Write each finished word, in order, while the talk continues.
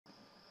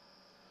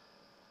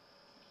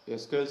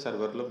SQL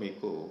సర్వర్లో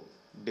మీకు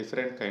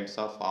different kinds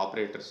of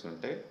operators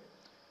ఉంటాయి.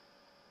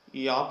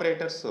 ఈ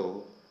ఆపరేటర్స్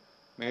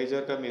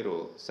మేజర్గా మీరు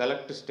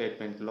సెలెక్ట్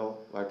స్టేట్మెంట్లో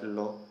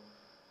వాటిల్లో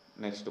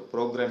నెక్స్ట్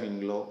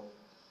ప్రోగ్రామింగ్లో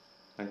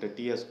అంటే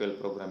TSQL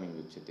ప్రోగ్రామింగ్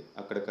వచ్చింది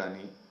అక్కడ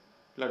కానీ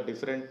ఇట్లా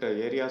డిఫరెంట్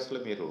ఏరియాస్లో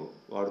మీరు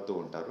వాడుతూ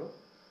ఉంటారు.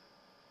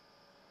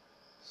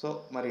 సో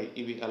మరి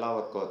ఇవి ఎలా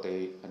వర్క్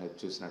అవుతాయి అనేది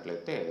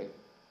చూసినట్లయితే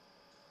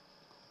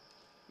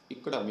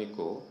ఇక్కడ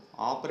మీకు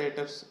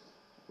ఆపరేటర్స్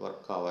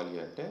వర్క్ కావాలి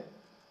అంటే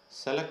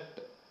సెలెక్ట్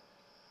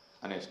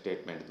అనే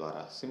స్టేట్మెంట్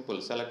ద్వారా సింపుల్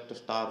సెలెక్ట్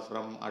స్టార్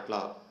ఫ్రమ్ అట్లా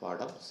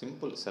వాడడం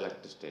simple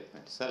select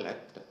statement.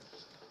 Select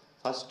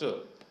first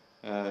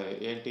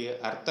ఏంటి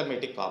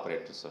అర్థమెటిక్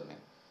ఆపరేటర్స్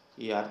ఉన్నాయి.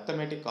 ఈ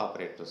arithmetic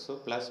operators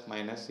plus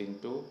minus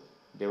into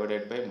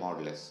divided by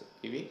modulus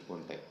ఇవి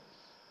ఉంటాయి.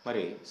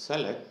 మరి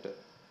సెలెక్ట్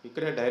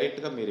ఇక్కడ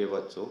డైరెక్ట్గా మీరు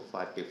ఇవ్వచ్చు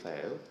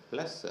 45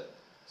 ప్లస్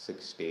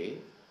 60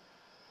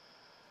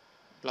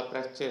 ఇట్లా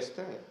ప్రెస్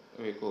చేస్తే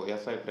మీకు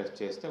F5 ప్రెస్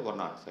చేస్తే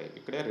 105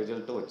 ఇక్కడే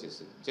రిజల్ట్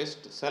వచ్చేసింది.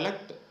 Just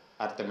select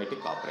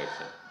arithmetic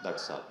operation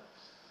that's all.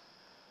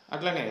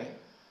 అట్లనే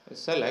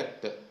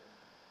సెలెక్ట్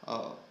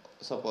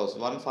సపోజ్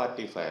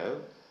 145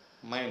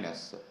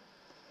 మైనస్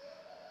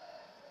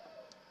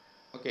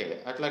ఓకే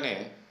అట్లనే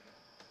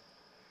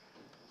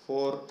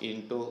 4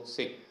 ఇంటూ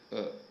 6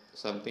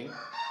 సంథింగ్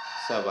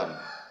 7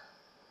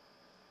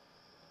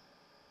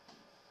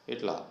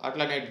 ఇట్లా.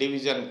 అట్లనే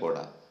డివిజన్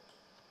కూడా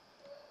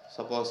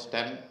సపోజ్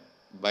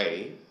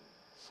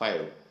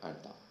 10/5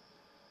 అంటాం.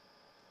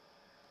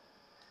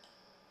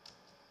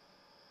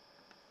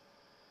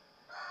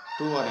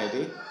 టూ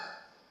అనేది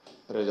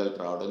రిజల్ట్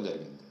రావడం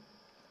జరిగింది.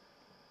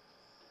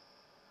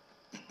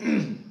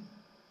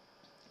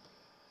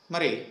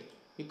 మరి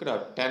ఇక్కడ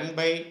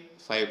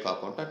 10/5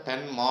 కాకుండా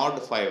 10 mod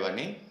 5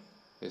 అని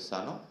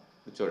ఇస్తాను.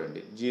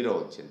 చూడండి 0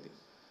 వచ్చింది.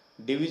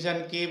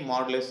 డివిజన్కి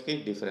మాడ్యులస్కి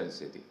డిఫరెన్స్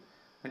ఇది.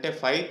 అంటే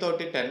 5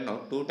 తోటి 10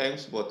 2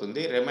 టైమ్స్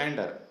పోతుంది.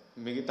 రిమైండర్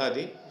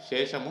మిగతాది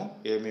శేషము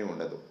ఏమీ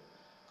ఉండదు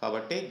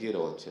కాబట్టి 0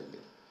 వచ్చింది.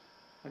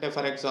 అంటే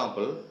ఫర్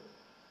ఎగ్జాంపుల్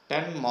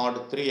 10 mod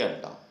 3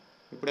 అంటాం.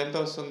 ఇప్పుడు ఎంత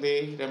వస్తుంది?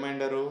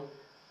 రిమైండరు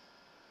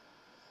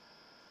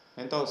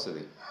ఎంత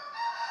వస్తుంది?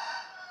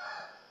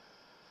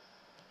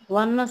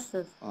 1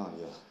 వస్తుంది.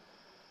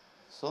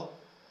 సో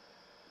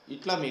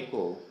ఇట్లా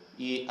మీకు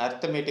ఈ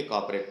అర్థమెటిక్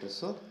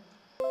ఆపరేటర్స్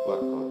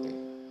వర్క్ అవుతాయి.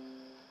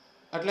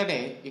 అట్లనే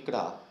ఇక్కడ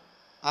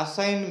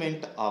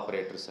అసైన్మెంట్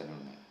ఆపరేటర్స్ అని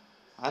ఉన్నాయి.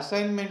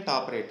 అసైన్మెంట్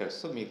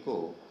ఆపరేటర్స్ మీకు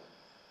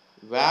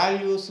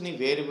వాల్యూస్ని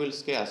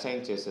వేరియబుల్స్కి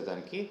అసైన్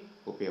చేసేదానికి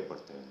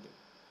ఉపయోగపడతాయండి.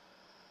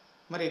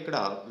 మరి ఇక్కడ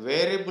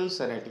వేరియబుల్స్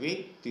అనేటివి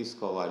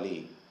తీసుకోవాలి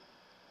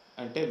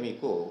అంటే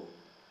మీకు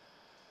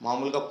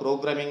మామూలుగా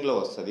ప్రోగ్రామింగ్లో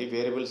వస్తుంది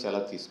వేరియబుల్స్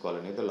ఎలా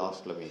తీసుకోవాలనేది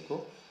లాస్ట్లో మీకు.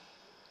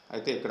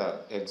 అయితే ఇక్కడ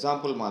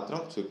ఎగ్జాంపుల్ మాత్రం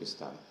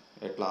చూపిస్తాను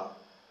ఎట్లా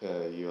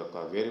ఈ యొక్క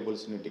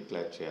వేరియబుల్స్ని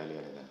డిక్లేర్ చేయాలి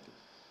అనేదానికి.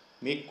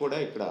 మీకు కూడా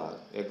ఇక్కడ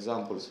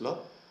ఎగ్జాంపుల్స్లో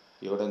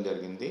ఇవ్వడం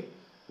జరిగింది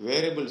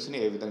వేరియబుల్స్ని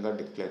ఏ విధంగా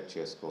డిక్లేర్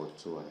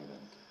చేసుకోవచ్చు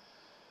అనేదానికి.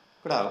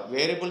 ఇక్కడ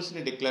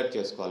వేరియబుల్స్ని డిక్లేర్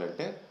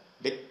చేసుకోవాలంటే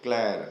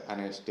డిక్లేర్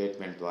అనే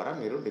స్టేట్మెంట్ ద్వారా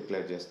మీరు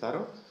డిక్లేర్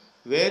చేస్తారు.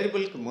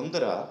 వేరియబుల్కి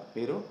ముందర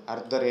మీరు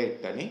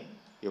 @ అని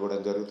ఇవ్వడం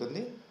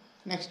జరుగుతుంది.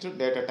 నెక్స్ట్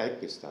డేటా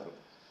టైప్ ఇస్తారు.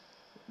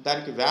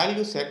 దానికి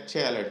వాల్యూ సెట్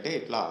చేయాలంటే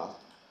ఇట్లా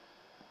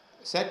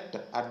set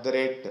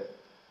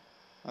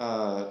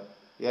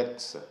 @x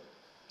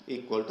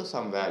equal to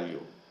some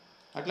value.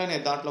 అట్లనే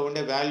దాంట్లో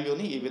ఉండే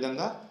వాల్యూని ఈ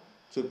విధంగా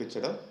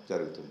చూపించడం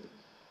జరుగుతుంది.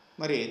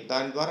 మరి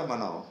దాని ద్వారా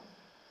మనం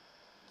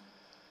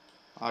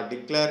ఆ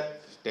డిక్లేర్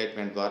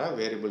స్టేట్మెంట్ ద్వారా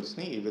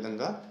వేరియబుల్స్ని ఈ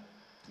విధంగా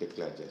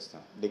డిక్లేర్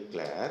చేస్తాం.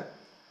 డిక్లేర్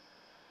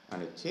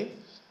అని ఇచ్చి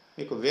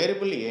మీకు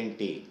వేరియబుల్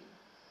ఏంటి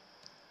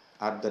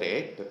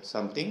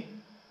 @సంథింగ్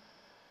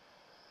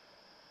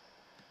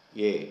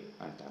ఏ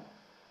అంటాను.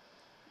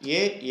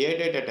 ఏ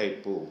డేటా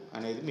టైపు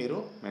అనేది మీరు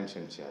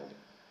మెన్షన్ చేయాలి.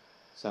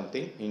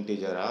 సంథింగ్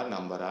ఇంటీజరా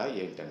నంబరా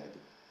ఏంటనేది.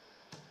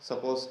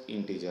 సపోజ్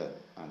ఇంటీజర్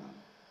అన్నాను.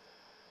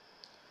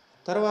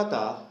 తర్వాత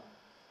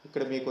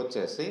ఇక్కడ మీకు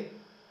వచ్చేసి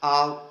ఆ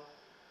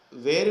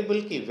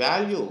వేరియబుల్కి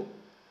వాల్యూ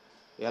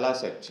ఎలా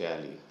సెట్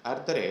చేయాలి.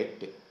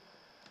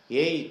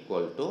 @a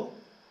equal to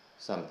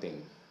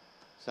something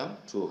some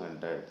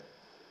 200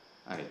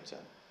 అని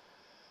ఇచ్చాను.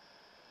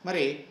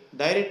 మరి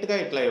డైరెక్ట్గా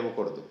ఇట్లా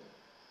ఇవ్వకూడదు.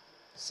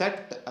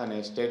 సెట్ అనే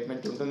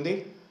స్టేట్మెంట్ ఉంటుంది.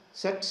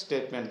 సెట్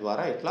స్టేట్మెంట్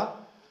ద్వారా ఇట్లా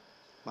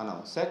మనం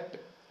సెట్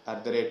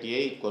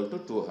 @a ఈక్వల్ టు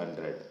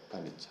 200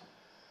 అని ఇచ్చాం.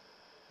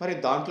 మరి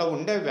దాంట్లో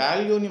ఉండే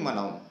వాల్యూని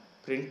మనం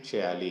ప్రింట్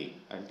చేయాలి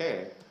అంటే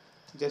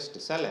జస్ట్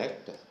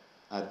సెలెక్ట్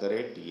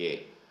 @a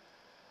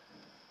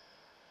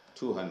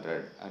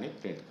 200 అని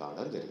ప్రింట్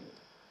కావడం జరిగింది.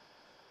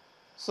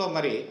 సో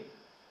మరి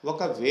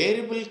ఒక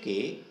వేరియబుల్కి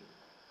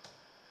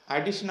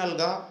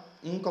అడిషనల్గా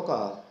ఇంకొక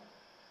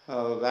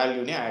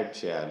వాల్యూని యాడ్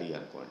చేయాలి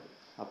అనుకోండి.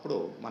 అప్పుడు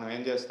మనం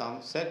ఏం చేస్తాం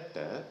సెట్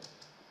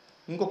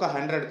ఇంకొక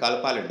 100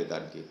 కలపాలండి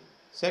దానికి.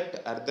 Set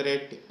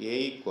 @a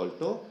equal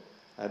to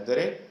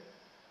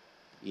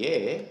 @a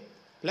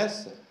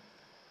plus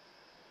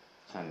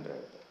 100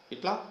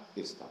 ఇట్లా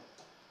ఇస్తాం.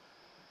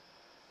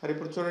 మరి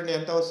ఇప్పుడు చూడండి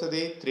ఎంత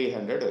వస్తుంది?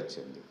 300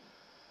 వచ్చింది.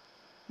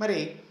 మరి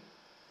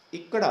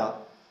ఇక్కడ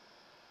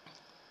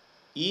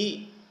ఈ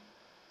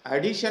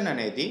అడిషన్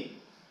అనేది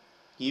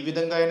ఈ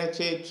విధంగా అయినా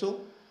చేయొచ్చు,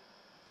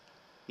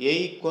 ఏ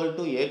ఈక్వల్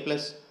టు ఏ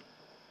ప్లస్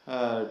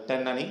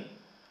 10 అని,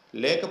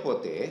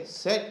 లేకపోతే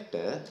set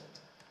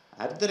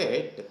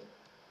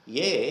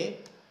A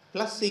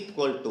plus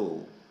equal to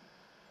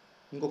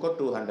ఇంకొక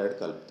 200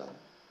 కలుపుతాను.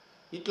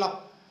 ఇట్లా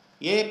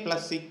ఏ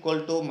plus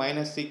equal to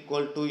minus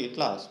equal to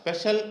ఇట్లా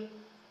స్పెషల్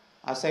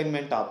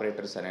అసైన్మెంట్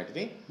ఆపరేటర్స్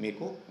అనేటివి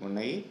మీకు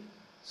ఉన్నాయి.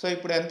 సో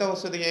ఇప్పుడు ఎంత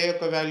వస్తుంది? ఏ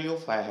యొక్క వాల్యూ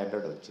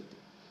 500 వచ్చింది.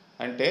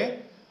 అంటే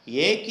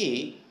ఏకి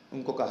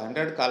ఇంకొక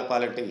 100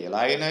 కలపాలంటే ఎలా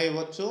అయినా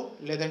ఇవ్వచ్చు,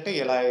 లేదంటే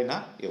ఎలా అయినా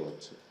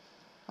ఇవ్వచ్చు.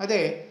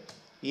 అదే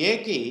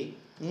ఏకి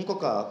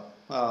ఇంకొక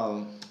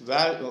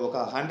ఒక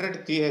 100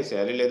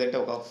 తీసేయాలి, లేదంటే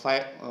ఒక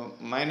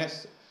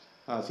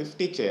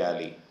 -50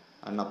 చేయాలి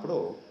అన్నప్పుడు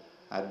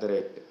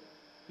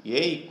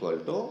ఏ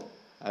ఈక్వల్ టు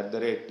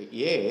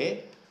ఏ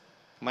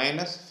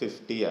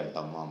 -50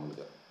 అంటాం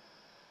మామూలుగా.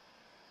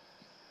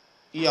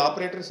 ఈ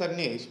ఆపరేటర్స్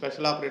అన్నీ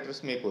స్పెషల్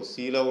ఆపరేటర్స్ మీకు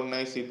సిలో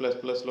ఉన్నాయి,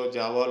 C++లో,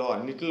 జావాలో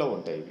అన్నిటిలో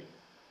ఉంటాయి. ఇవి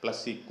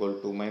plus equal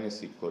to minus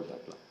equal to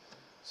అట్లా.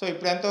 సో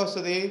ఇప్పుడు ఎంత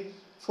వస్తుంది?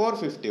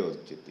 450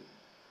 వచ్చింది.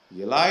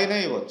 ఎలా అయినా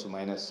ఇవ్వచ్చు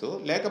మైనస్,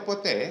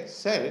 లేకపోతే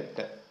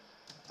సెట్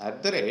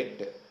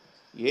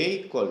ఏ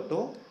ఈక్వల్ టు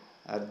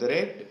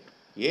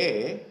ఏ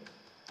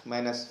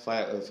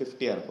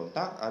 -50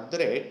 అనుకుంటా,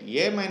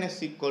 ఏ మైనస్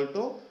ఈక్వల్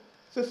టు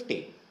 50.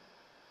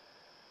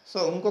 సో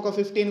ఇంకొక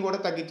 15 కూడా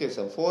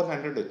తగ్గించేసాం,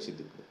 400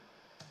 వచ్చింది ఇప్పుడు.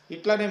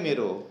 ఇట్లానే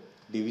మీరు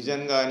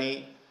డివిజన్ కానీ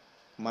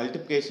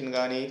మల్టిప్లికేషన్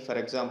కానీ, ఫర్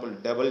ఎగ్జాంపుల్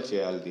డబుల్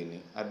చేయాలి దీన్ని,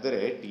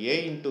 ఏ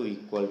into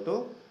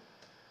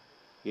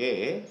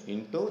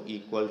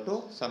equal to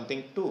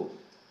something 2,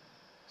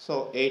 so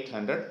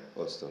 800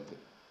 వస్తుంది.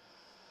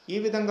 ఈ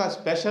విధంగా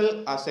స్పెషల్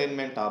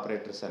అసైన్మెంట్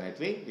ఆపరేటర్స్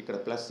అనేటివి ఇక్కడ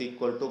plus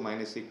equal to,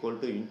 minus equal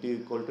to, into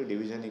equal to,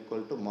 division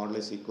equal to,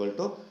 modulus equal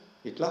to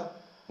ఇట్లా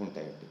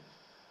ఉంటాయండి.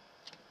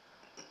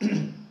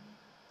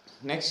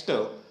 Next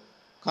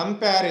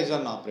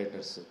comparison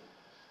operators.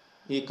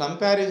 ఈ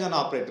కంపారిజన్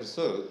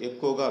ఆపరేటర్స్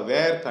ఎక్కువగా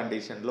వేర్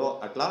కండిషన్లో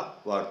అట్లా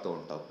వాడుతూ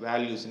ఉంటాం,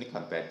 వాల్యూస్ని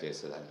కంపేర్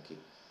చేసేదానికి.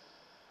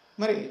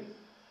 మరి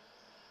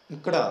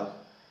ఇక్కడ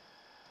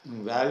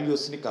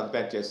వాల్యూస్ని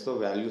కంపేర్ చేస్తూ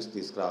వాల్యూస్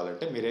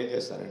తీసుకురావాలంటే మీరేం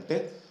చేస్తారంటే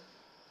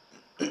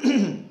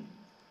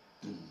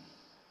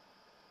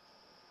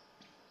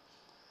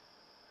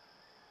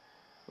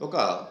ఒక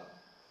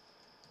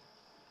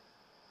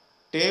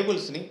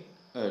టేబుల్ని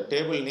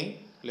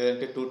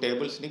లేదంటే 2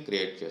 టేబుల్స్ని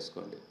క్రియేట్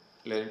చేసుకోండి.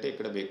 లేదంటే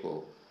ఇక్కడ మీకు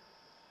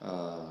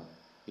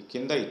ఈ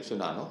కింద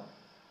ఇచ్చున్నాను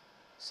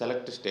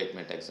select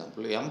statement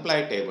example,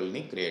 employee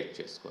టేబుల్ని create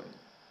చేసుకోండి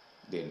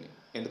దీన్ని,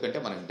 ఎందుకంటే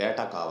మనకు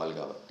డేటా కావాలి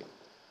కాబట్టి.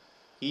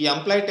 ఈ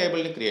ఎంప్లాయీ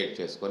టేబుల్ని క్రియేట్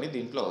చేసుకొని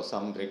దీంట్లో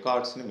సమ్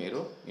రికార్డ్స్ని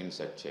మీరు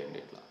ఇన్సర్ట్ చేయండి.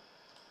 ఇట్లా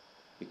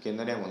ఈ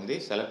కిందనే ఉంది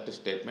సెలెక్ట్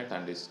స్టేట్మెంట్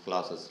అండ్ దిస్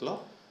క్లాసెస్లో.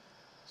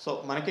 సో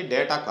మనకి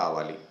డేటా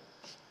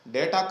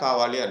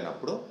కావాలి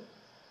అన్నప్పుడు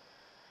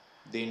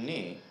దీన్ని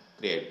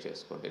క్రియేట్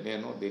చేసుకోండి.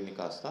 నేను దీన్ని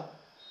కాస్త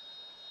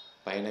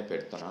పైన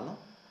పెడుతున్నాను,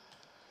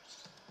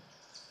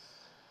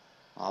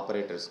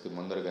 ఆపరేటర్స్కి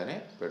ముందరగానే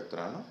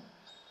పెడుతున్నాను.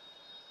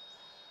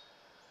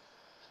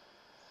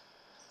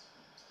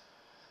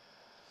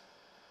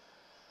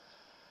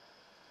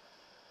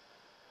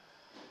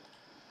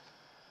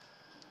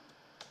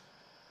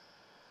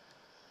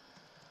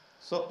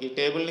 సో ఈ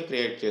టేబుల్ని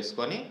క్రియేట్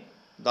చేసుకొని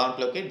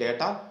దాంట్లోకి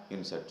డేటా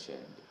ఇన్సర్ట్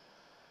చేయండి.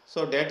 సో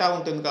డేటా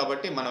ఉంటుంది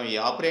కాబట్టి మనం ఈ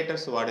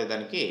ఆపరేటర్స్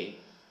వాడేదానికి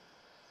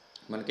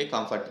మనకి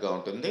కంఫర్ట్గా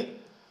ఉంటుంది.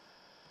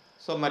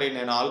 సో మరి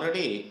నేను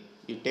ఆల్రెడీ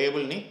ఈ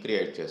టేబుల్ని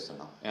క్రియేట్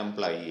చేస్తున్నాం,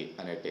 ఎంప్లాయీ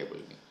అనే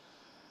టేబుల్ని.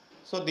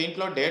 సో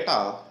దీంట్లో డేటా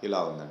ఇలా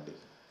ఉందండి,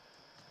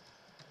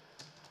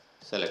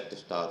 సెలెక్ట్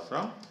స్టార్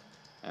ఫ్రమ్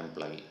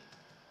ఎంప్లాయీ.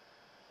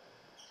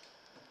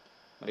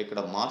 మరి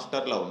ఇక్కడ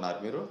మాస్టర్లో ఉన్నారు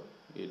మీరు,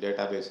 ఈ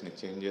డేటాబేస్ని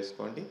చేంజ్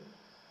చేసుకోండి.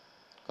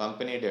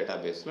 కంపెనీ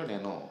డేటాబేస్లో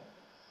నేను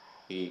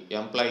ఈ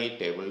ఎంప్లాయీ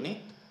టేబుల్ని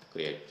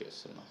క్రియేట్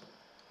చేస్తున్నాను.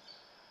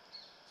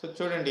 సో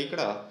చూడండి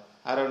ఇక్కడ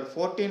అరౌండ్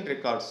 14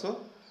 రికార్డ్స్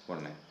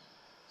ఉన్నాయి.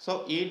 సో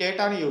ఈ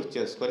డేటాని యూజ్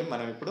చేసుకొని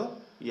మనం ఇప్పుడు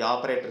ఈ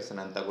ఆపరేటర్స్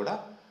అంతా కూడా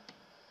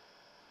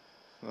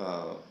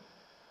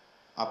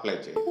అప్లై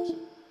చేయొచ్చు.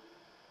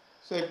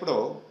 సో ఇప్పుడు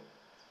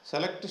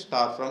select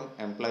star from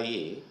employee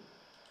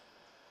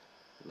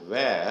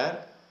wear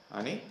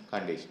అని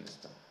కండిషన్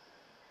ఇస్తాం,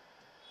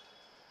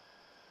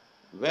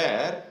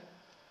 wear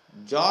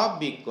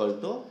job equal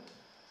to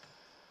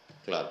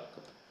clerk.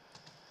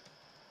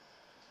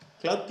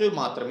 క్లర్క్లు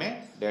మాత్రమే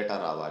డేటా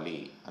రావాలి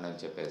అని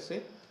చెప్పేసి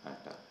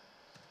అంటారు.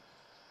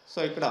 సో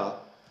ఇక్కడ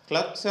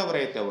క్లర్క్స్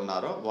ఎవరైతే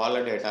ఉన్నారో వాళ్ళ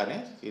డేటానే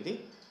ఇది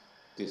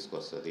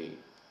తీసుకొస్తుంది.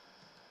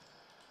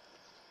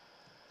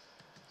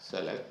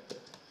 Select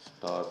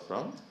star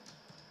from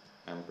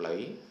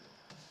employee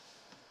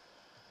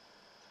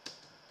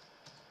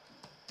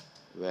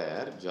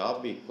wear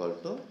job equal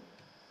to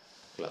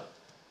clerk.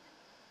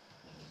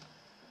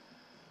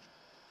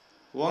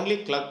 Only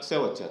క్లర్క్సే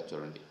వచ్చారు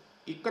చూడండి.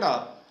 ఇక్కడ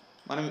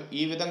మనం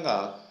ఈ విధంగా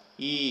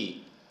ఈ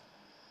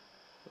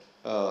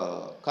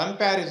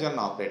కంపారిజన్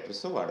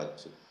ఆపరేటర్స్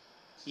వాడచ్చు.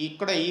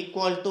 ఇక్కడ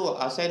ఈక్వల్ టు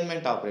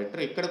అసైన్మెంట్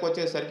ఆపరేటర్ ఇక్కడికి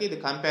వచ్చేసరికి ఇది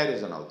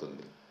కంపారిజన్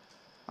అవుతుంది.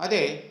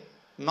 అదే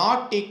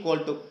not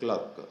equal to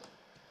clerk,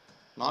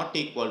 not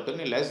equal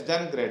టుని less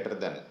than greater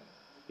than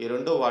ఈ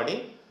రెండు వాడి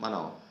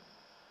మనం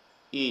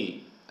ఈ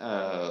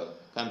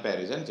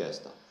కంపారిజన్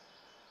చేస్తాం.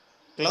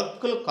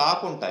 క్లర్క్లు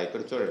కాకుండా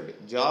ఇక్కడ చూడండి,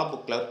 జాబ్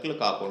క్లర్క్లు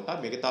కాకుండా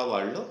మిగతా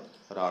వాళ్ళు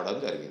రావడం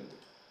జరిగింది.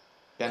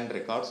 10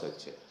 రికార్డ్స్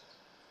వచ్చాయి.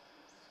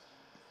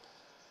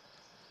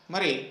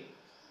 మరి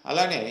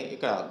అలానే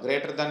ఇక్కడ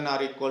greater than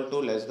are equal to,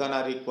 less than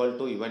are equal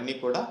to ఇవన్నీ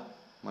కూడా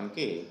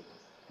మనకి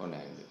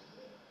ఉన్నాయండి.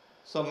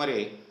 సో మరి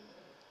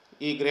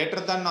ఈ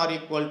గ్రేటర్ దెన్ ఆర్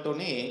ఈక్వల్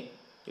టుని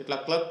ఇట్లా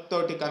క్లర్క్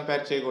తోటి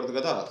కంపేర్ చేయకూడదు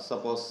కదా.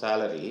 సపోజ్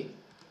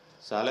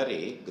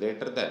సాలరీ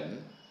గ్రేటర్ దెన్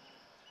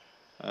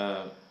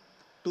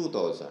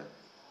 2000,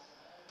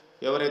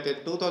 ఎవరైతే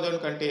 2000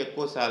 కంటే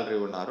ఎక్కువ శాలరీ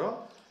ఉన్నారో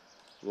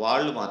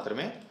వాళ్ళు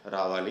మాత్రమే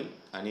రావాలి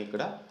అని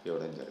ఇక్కడ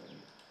ఇవ్వడం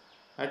జరిగింది.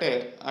 అంటే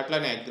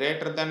అట్లనే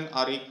greater than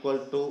are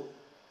equal to,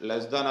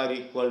 less than are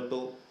equal to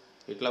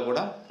ఇట్లా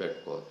కూడా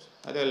పెట్టుకోవచ్చు.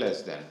 అదే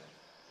లెస్ దెన్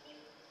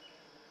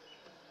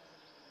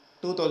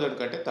 2000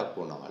 కంటే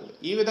తక్కువ ఉన్న వాళ్ళు.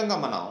 ఈ విధంగా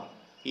మనం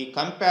ఈ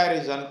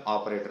comparison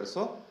operators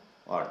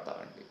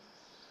వాడతామండి.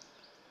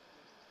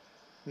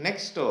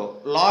 Next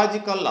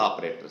logical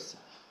operators.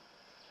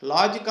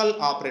 Logical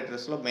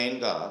ఆపరేటర్స్లో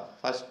మెయిన్గా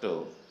ఫస్ట్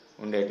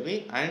ఉండేటివి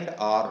అండ్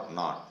ఆర్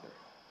నాట్.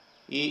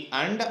 ఈ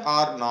అండ్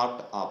ఆర్ నాట్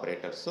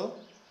ఆపరేటర్స్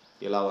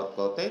ఇలా వర్క్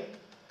అవుతాయి.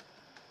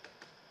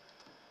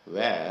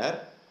 Wear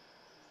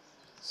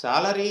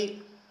salary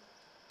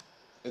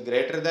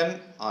greater than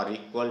are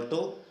equal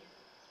to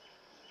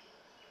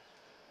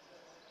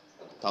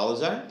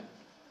 1000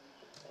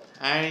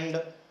 and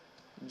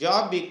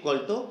job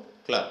equal to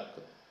clerk.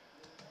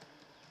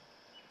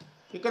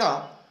 ఇక్కడ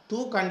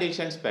 2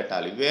 కండిషన్స్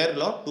పెట్టాలి.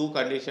 వేర్లో 2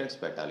 కండిషన్స్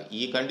పెట్టాలి.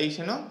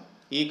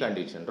 ఈ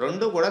కండిషన్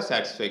రెండు కూడా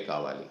సాటిస్ఫై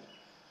కావాలి.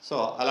 సో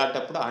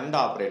అలాంటప్పుడు అండ్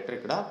ఆపరేటర్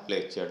ఇక్కడ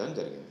ప్లేస్ చేయడం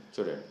జరిగింది.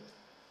 చూడండి,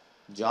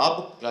 జాబ్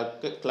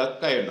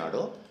క్లర్క్ అయి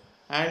ఉన్నాడు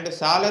అండ్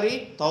సాలరీ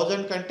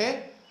 1000 కంటే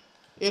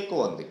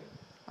ఎక్కువ ఉంది.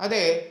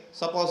 అదే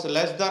suppose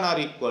less than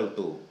are equal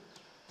to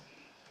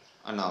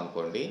అన్నాం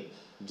అనుకోండి,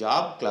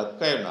 జాబ్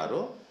క్లర్క్ అయి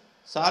ఉన్నారు,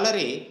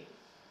 సాలరీ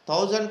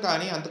 1000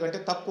 కానీ అంతకంటే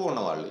తక్కువ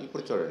ఉన్నవాళ్ళు.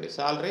 ఇప్పుడు చూడండి,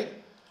 సాలరీ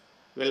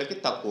వీళ్ళకి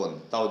తక్కువ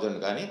ఉంది, 1000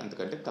 కానీ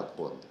అంతకంటే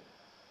తక్కువ ఉంది.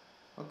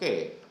 ఓకే,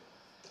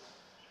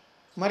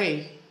 మరి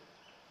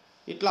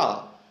ఇట్లా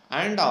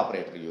అండ్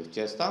ఆపరేటర్ యూజ్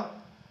చేస్తాం.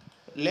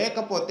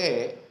 లేకపోతే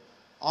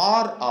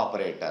ఆర్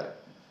ఆపరేటర్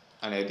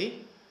అనేది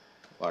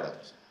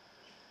వాడచ్చు.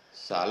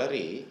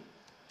 Salary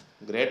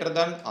greater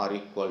than are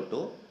equal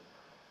to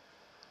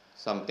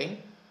something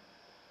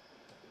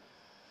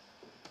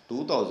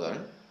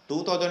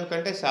 2000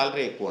 కంటే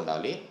శాలరీ ఎక్కువ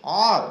ఉండాలి.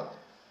 ఆర్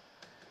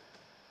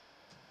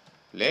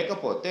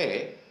లేకపోతే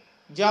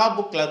జాబ్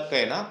క్లర్క్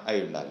అయినా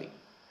అయి ఉండాలి.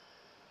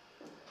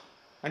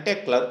 అంటే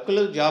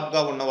క్లర్క్లు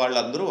జాబ్గా ఉన్న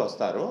వాళ్ళందరూ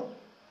వస్తారు.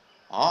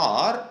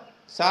 ఆర్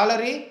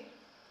సాలరీ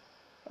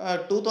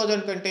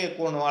 2000 కంటే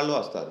ఎక్కువ ఉన్న వాళ్ళు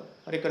వస్తారు.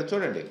 మరి ఇక్కడ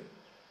చూడండి,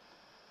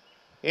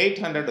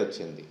 800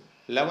 వచ్చింది,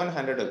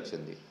 1100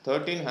 వచ్చింది,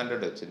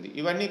 1300 వచ్చింది.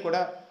 ఇవన్నీ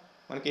కూడా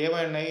మనకి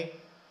ఏమై ఉన్నాయి,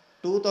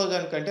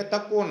 2000 కంటే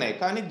తక్కువ ఉన్నాయి.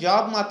 కానీ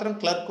జాబ్ మాత్రం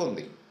క్లర్క్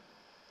ఉంది.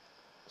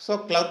 సో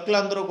క్లర్క్లు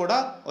అందరూ కూడా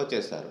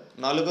వచ్చేసారు,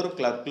 4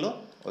 క్లర్క్లు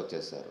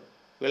వచ్చేసారు.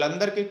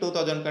 వీళ్ళందరికీ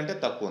 2000 కంటే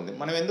తక్కువ ఉంది.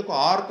 మనం ఎందుకు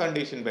ఆర్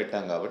కండిషన్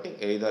పెట్టాం కాబట్టి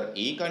ఎయిదర్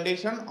ఈ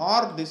కండిషన్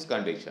ఆర్ దిస్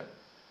కండిషన్.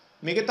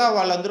 మిగతా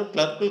వాళ్ళందరూ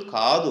క్లర్కులు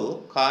కాదు,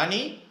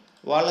 కానీ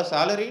వాళ్ళ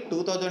సాలరీ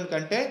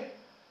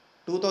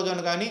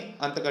 2000 కానీ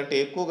అంతకంటే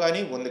ఎక్కువ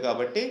కానీ ఉంది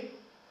కాబట్టి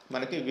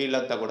మనకి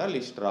వీళ్ళంతా కూడా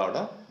లిస్ట్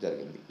రావడం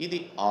జరిగింది. ఇది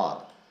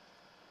ఆర్.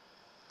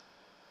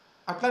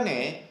 అట్లనే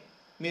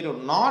మీరు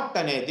నాట్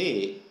అనేది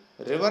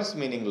రివర్స్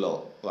మీనింగ్లో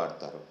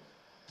వాడతారు,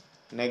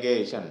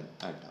 నెగేషన్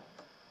అంటాం.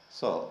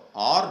 So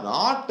are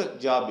not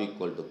job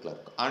equal to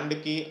clerk,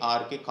 అండ్కి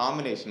ఆర్కి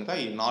కాంబినేషన్గా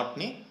ఈ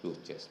నాట్ని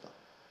యూజ్ చేస్తాం.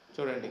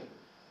 చూడండి,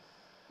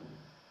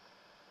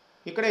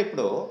 ఇక్కడ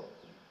ఇప్పుడు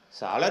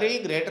salary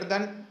greater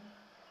than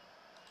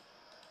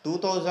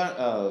 2000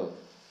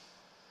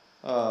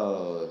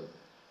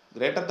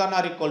 greater than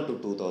are equal to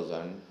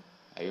 2000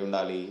 అయి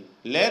ఉండాలి.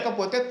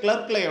 లేకపోతే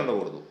క్లర్క్లు అయి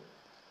ఉండకూడదు.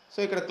 సో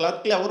ఇక్కడ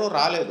క్లర్క్లు ఎవరూ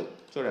రాలేదు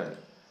చూడండి.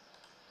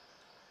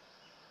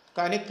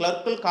 కానీ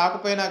క్లర్క్లు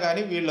కాకపోయినా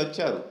కానీ వీళ్ళు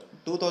వచ్చారు,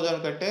 2000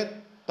 కంటే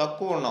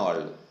తక్కువ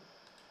ఉన్నవాళ్ళు.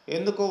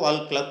 ఎందుకు?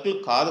 వాళ్ళు క్లర్క్లు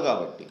కాదు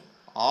కాబట్టి.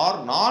 Are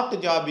not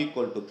job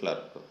equal to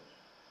clerk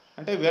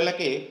అంటే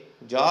వీళ్ళకి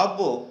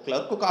జాబ్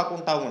క్లర్క్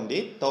కాకుండా ఉండి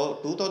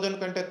 2000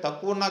 కంటే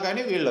తక్కువ ఉన్నా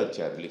కానీ వీళ్ళు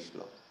వచ్చారు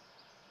లిస్ట్లో.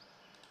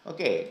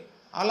 ఓకే,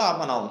 అలా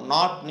మనం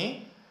నాట్ని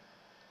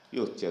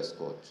యూజ్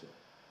చేసుకోవచ్చు.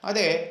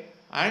 అదే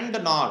అండ్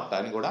నాట్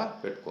అని కూడా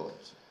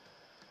పెట్టుకోవచ్చు.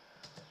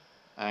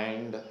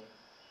 అండ్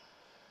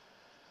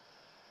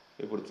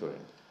ఇప్పుడు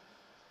చూడండి,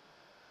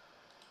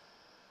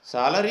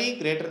 salary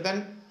greater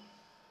than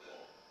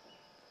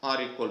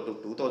are equal to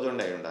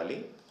 2000 అయి ఉండాలి.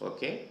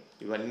 ఓకే,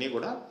 ఇవన్నీ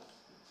కూడా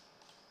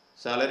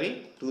సాలరీ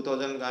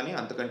 2000 కానీ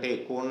అంతకంటే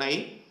ఎక్కువ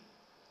ఉన్నాయి.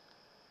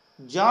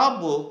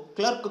 జాబ్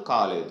క్లర్క్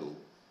కాలేదు.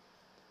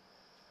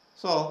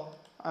 సో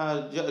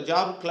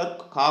జాబ్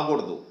క్లర్క్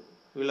కాకూడదు,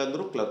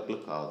 వీళ్ళందరూ క్లర్క్లు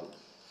కాదు.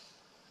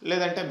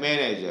 లేదంటే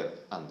మేనేజర్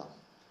అందాం,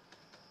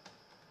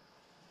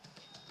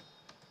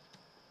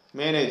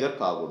 మేనేజర్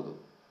కాకూడదు,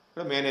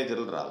 ఇక్కడ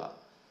మేనేజర్లు రాలా.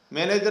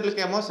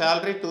 మేనేజర్లకేమో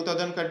శాలరీ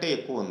 2000 కంటే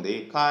ఎక్కువ ఉంది,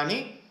 కానీ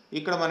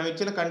ఇక్కడ మనం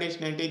ఇచ్చిన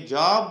కండిషన్ ఏంటి,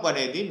 జాబ్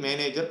అనేది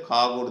మేనేజర్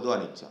కాకూడదు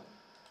అని ఇచ్చాం.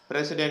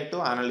 ప్రెసిడెంట్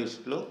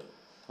అనలిస్టులు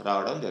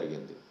రావడం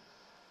జరిగింది.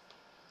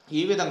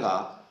 ఈ విధంగా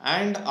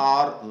అండ్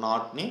ఆర్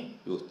నాట్ని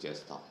యూజ్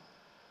చేస్తాం.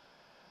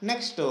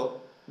 నెక్స్ట్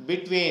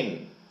బిట్వీన్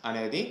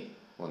అనేది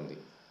ఉంది.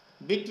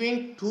 బిట్వీన్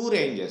టూ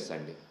రేంజెస్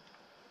అండి.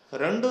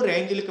 రెండు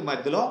రేంజ్లకి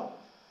మధ్యలో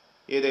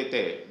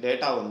ఏదైతే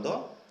డేటా ఉందో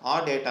ఆ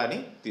డేటాని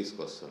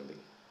తీసుకొస్తుంది.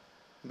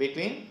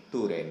 Between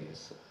two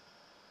ranges.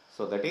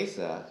 So that is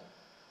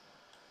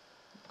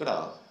ఇక్కడ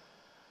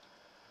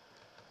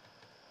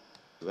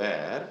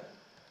వేర్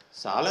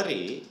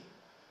సాలరీ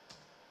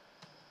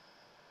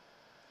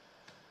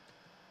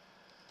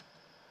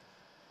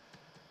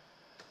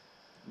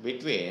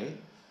between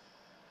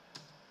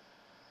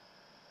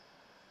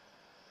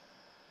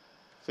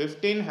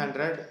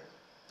 1500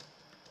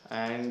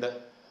 and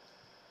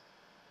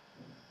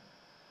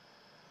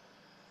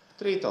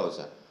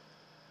 3000.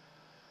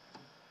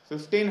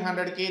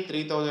 1500కి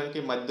 3000కి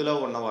మధ్యలో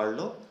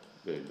ఉన్నవాళ్ళు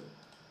వీళ్ళు.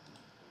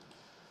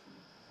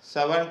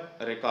 7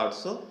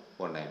 రికార్డ్స్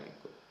ఉన్నాయి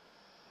మీకు.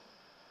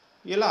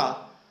 ఇలా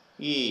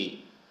ఈ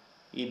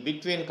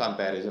బిట్వీన్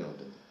కంపారిజన్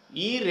ఉంటుంది.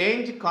 ఈ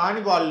రేంజ్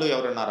కాని వాళ్ళు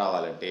ఎవరన్నా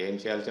రావాలంటే ఏం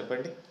చేయాలి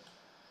చెప్పండి.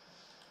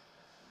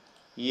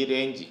 ఈ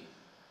రేంజ్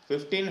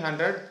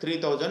 1500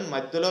 3000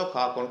 మధ్యలో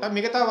కాకుండా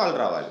మిగతా వాళ్ళు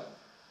రావాలి.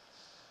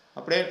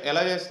 అప్పుడే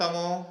ఎలా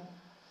చేస్తాము,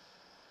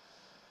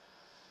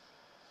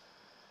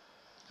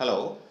 హలో,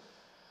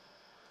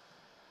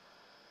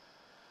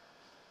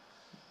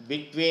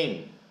 బిట్వీన్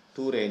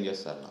టూ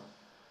రేంజెస్ అన్నా,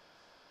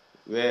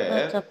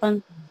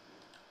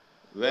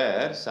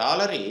 wear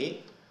salary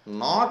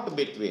not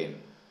between,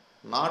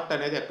 not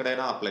అనేది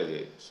ఎక్కడైనా అప్లై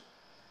చేయొచ్చు.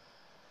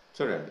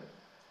 చూడండి,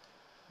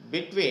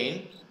 బిట్వీన్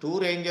టూ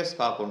రేంజెస్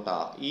కాకుండా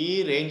ఈ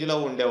రేంజ్లో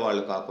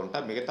ఉండేవాళ్ళు కాకుండా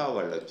మిగతా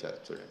వాళ్ళు వచ్చారు.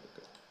 చూడండి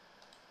ఇక్కడ,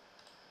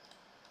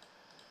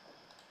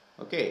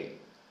 ఓకే,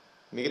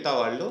 మిగతా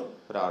వాళ్ళు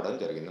రావడం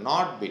జరిగింది.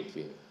 నాట్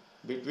బిట్వీన్,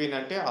 బిట్వీన్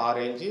అంటే ఆ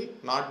రేంజ్,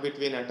 నాట్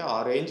బిట్వీన్ అంటే ఆ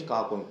రేంజ్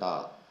కాకుండా.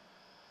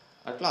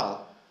 అట్లా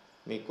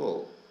మీకు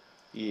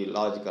ఈ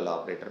లాజికల్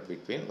ఆపరేటర్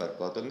బిట్వీన్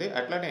వర్క్ అవుతుంది.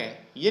 అట్లనే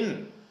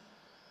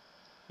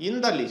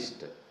ఇన్ ద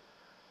లిస్ట్.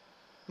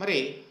 మరి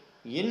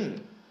ఇన్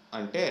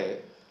అంటే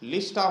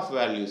లిస్ట్ ఆఫ్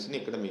వాల్యూస్ని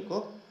ఇక్కడ మీకు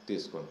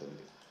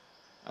తీసుకుంటుంది.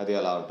 అది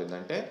ఎలా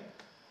ఉంటుందంటే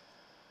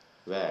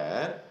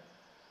వేర్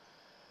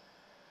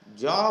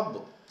జాబ్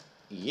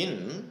ఇన్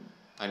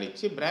అని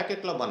ఇచ్చి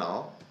బ్రాకెట్లో మనం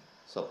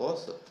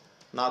సపోజ్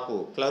నాకు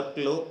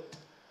క్లర్క్లు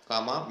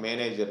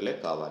మేనేజర్లే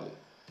కావాలి,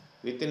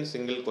 విత్ ఇన్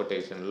సింగిల్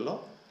కొటేషన్లో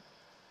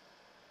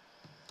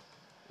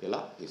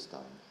ఇలా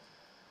ఇస్తాము.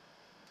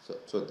 సో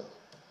చూద్దాం,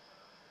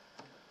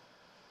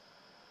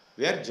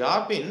 wear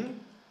job in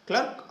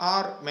clerk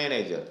R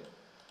manager,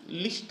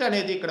 list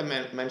అనేది ఇక్కడ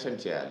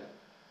మెన్షన్ చేయాలి.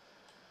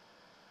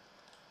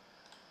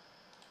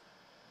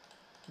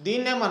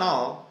 దీన్నే మనం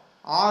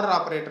ఆర్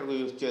ఆపరేటర్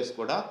యూజ్ చేసి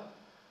కూడా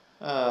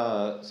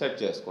సెట్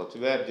చేసుకోవచ్చు.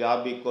 Wear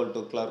job equal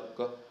to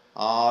clerk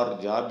or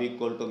job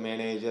equal to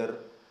manager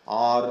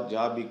are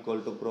job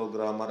equal to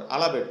programmer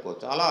అలా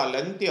పెట్టుకోవచ్చు. అలా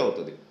లెంతీ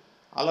అవుతుంది.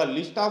 అలా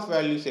లిస్ట్ ఆఫ్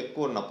వాల్యూస్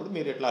ఎక్కువ ఉన్నప్పుడు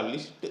మీరు ఇట్లా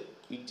లిస్ట్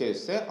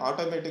ఇచ్చేస్తే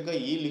ఆటోమేటిక్గా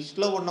ఈ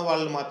లిస్ట్లో ఉన్న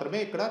వాళ్ళు మాత్రమే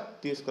ఇక్కడ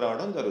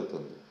తీసుకురావడం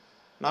జరుగుతుంది.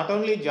 నాట్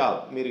ఓన్లీ జాబ్,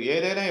 మీరు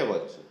ఏదైనా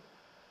ఇవ్వచ్చు.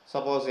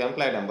 సపోజ్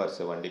ఎంప్లాయ్ నెంబర్స్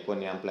ఇవ్వండి,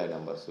 కొన్ని employee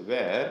numbers.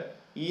 Wear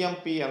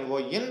EMPNO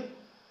in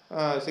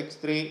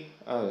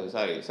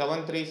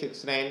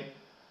 7369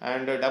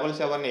 and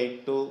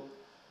 7782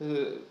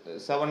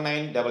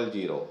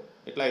 7900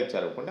 ఇట్లా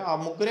ఇచ్చారనుకోండి, ఆ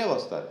ముగ్గురే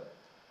వస్తారు.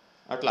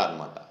 అట్లా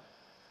అన్నమాట.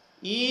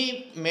 ఈ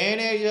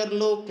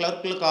మేనేజర్లు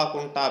క్లర్క్లు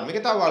కాకుండా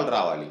మిగతా వాళ్ళు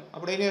రావాలి.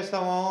 అప్పుడు ఏం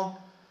చేస్తాము,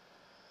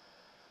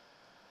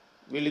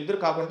 వీళ్ళిద్దరు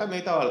కాకుండా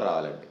మిగతా వాళ్ళు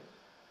రావాలండి.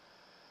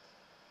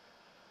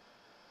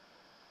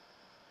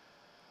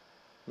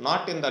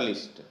 నాట్ ఇన్ ద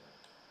లిస్ట్,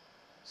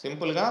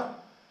 సింపుల్గా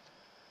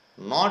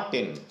నాట్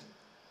ఇన్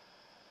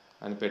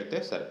అని పెడితే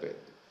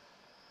సరిపోయింది.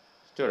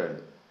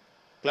 చూడండి,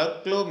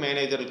 క్లర్క్లు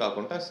మేనేజర్లు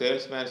కాకుండా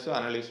సేల్స్ మ్యాన్స్,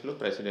 అనలిస్టులు,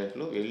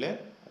 ప్రెసిడెంట్లు వీళ్ళే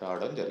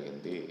రావడం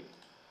జరిగింది.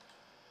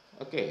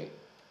 ఓకే,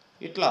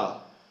 ఇట్లా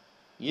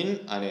ఇన్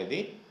అనేది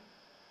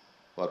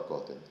వర్క్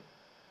అవుతుంది.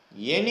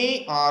 ఎనీ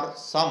ఆర్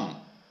సమ్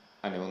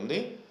అని ఉంది.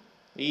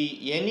 ఈ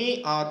ఎనీ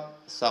ఆర్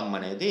సమ్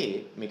అనేది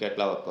మీకు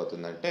ఎట్లా వర్క్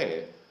అవుతుందంటే,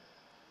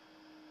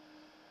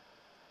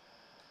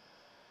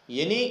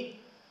 ఎనీ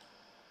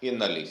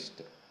ఇన్ ద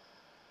లిస్ట్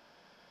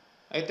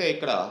అయితే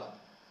ఇక్కడ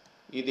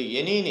ఇది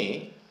ఎనీని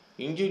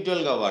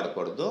ఇండివిజువల్గా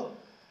వాడకూడదు,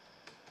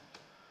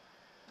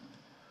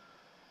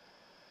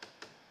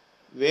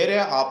 వేరే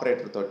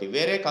ఆపరేటర్ తోటి,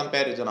 వేరే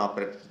కంపారిజన్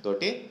ఆపరేటర్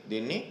తోటి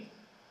దీన్ని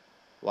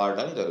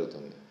వాడడం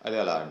జరుగుతుంది. అది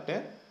ఎలా అంటే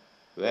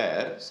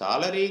wear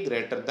salary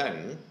greater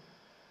than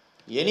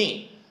any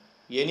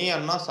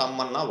అన్నా సమ్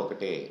అన్నా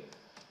ఒకటే,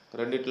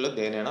 రెండిట్లో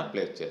దేనైనా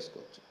ప్లేస్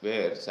చేసుకోవచ్చు.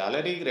 Wear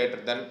salary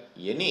greater than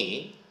any,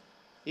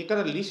 ఇక్కడ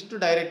లిస్ట్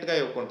డైరెక్ట్గా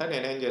ఇవ్వకుండా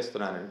నేనేం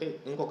చేస్తున్నానంటే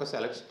ఇంకొక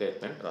సెలెక్ట్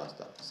స్టేట్మెంట్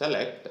రాస్తాను.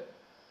 Select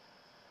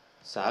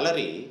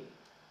salary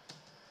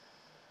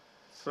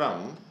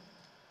from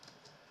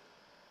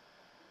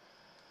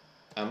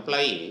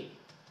employee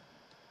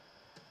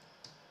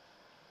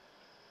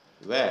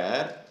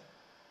wear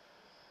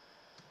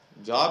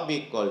job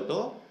equal to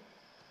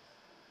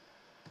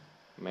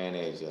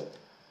manager.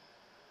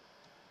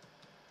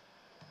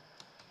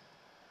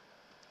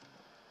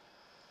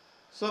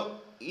 So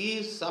ఈ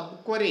సబ్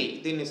క్వరీ,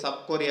 దీన్ని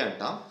సబ్ క్వరీ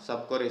అంటాం.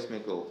 సబ్ క్వరీస్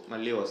మీకు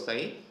మళ్ళీ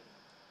వస్తాయి.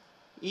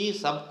 ఈ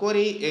సబ్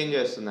క్వరీ ఏం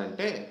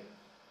చేస్తుందంటే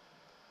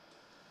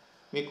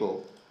మీకు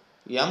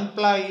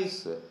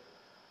ఎంప్లాయీస్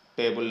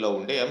టేబుల్లో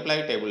ఉండే,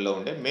 ఎంప్లాయీ టేబుల్లో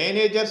ఉండే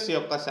మేనేజర్స్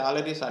యొక్క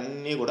శాలరీస్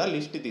అన్నీ కూడా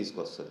లిస్ట్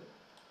తీసుకొస్తుంది.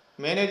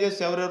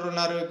 మేనేజర్స్ ఎవరెవరు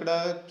ఉన్నారు ఇక్కడ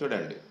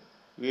చూడండి.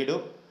 వీడు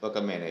ఒక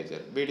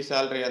మేనేజర్, వీడి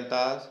శాలరీ ఎంత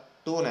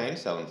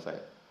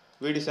 2975,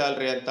 వీడి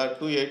శాలరీ ఎంత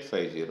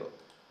 2850,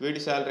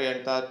 వీడి శాలరీ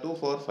ఎంత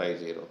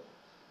 2450.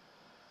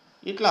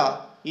 ఇట్లా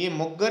ఈ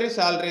ముగ్గురి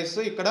శాలరీస్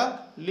ఇక్కడ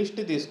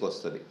లిస్ట్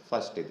తీసుకొస్తుంది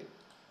ఫస్ట్ ఇది.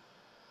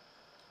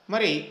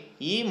 మరి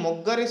ఈ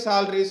ముగ్గురి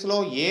శాలరీస్లో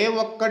ఏ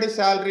ఒక్కడి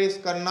శాలరీస్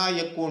కన్నా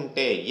ఎక్కువ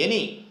ఉంటే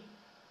ఎనీ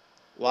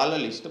వాళ్ళ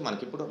లిస్ట్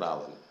మనకి ఇప్పుడు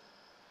రావాలి.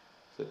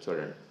 సో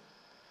చూడండి,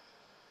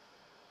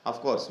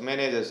 కోర్స్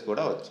మేనేజర్స్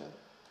కూడా వచ్చారు.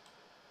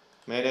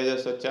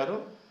 మేనేజర్స్ వచ్చారు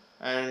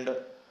అండ్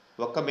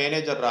ఒక్క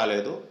మేనేజర్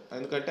రాలేదు,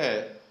 ఎందుకంటే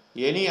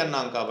ఎనీ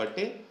అన్నాం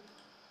కాబట్టి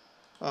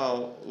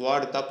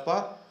వాడు తప్ప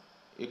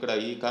ఇక్కడ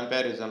ఈ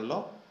కంపారిజన్లో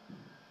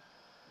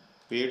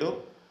వీడు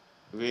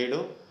వీడు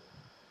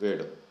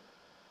వీడు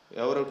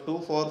ఎవరు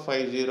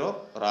 2450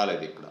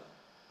 రాలేదు ఇక్కడ.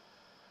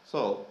 సో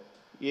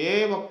ఏ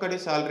ఒక్కడి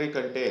శాలరీ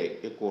కంటే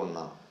ఎక్కువ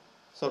ఉన్నా,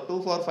 సో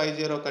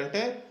 2450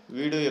 కంటే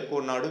వీడు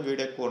ఎక్కువ ఉన్నాడు,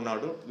 వీడు ఎక్కువ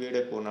ఉన్నాడు, వీడు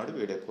ఎక్కువ ఉన్నాడు,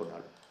 వీడు ఎక్కువ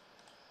ఉన్నాడు.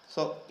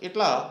 సో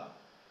ఇట్లా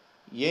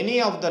ఎనీ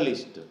ఆఫ్ ద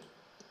లిస్ట్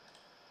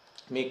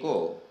మీకు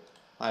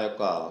ఆ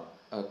యొక్క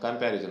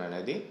కంపారిజన్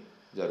అనేది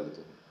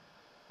జరుగుతుంది.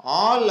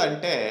 ఆల్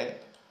అంటే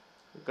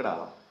ఇక్కడ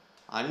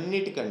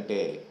అన్నిటికంటే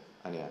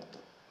అని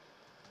అర్థం.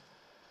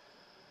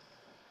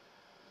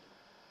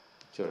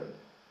 చూడండి,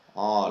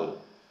 ఆల్.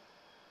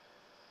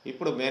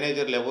 ఇప్పుడు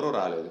మేనేజర్లు ఎవరూ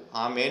రాలేదు.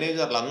 ఆ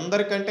మేనేజర్లు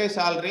అందరికంటే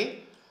శాలరీ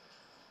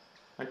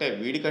అంటే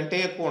వీడికంటే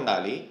ఎక్కువ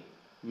ఉండాలి,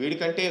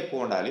 వీడికంటే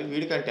ఎక్కువ ఉండాలి,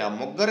 వీడికంటే ఆ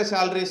ముగ్గురు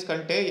శాలరీస్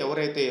కంటే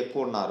ఎవరైతే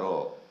ఎక్కువ ఉన్నారో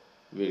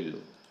వీళ్ళు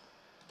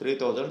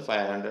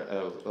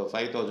 3500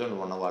 5000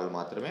 ఉన్న వాళ్ళు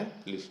మాత్రమే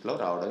లిస్ట్లో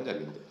రావడం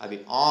జరిగింది. అది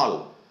ఆల్.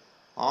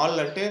 ఆల్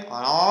అంటే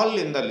ఆల్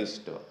ఇన్ ద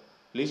లిస్ట్,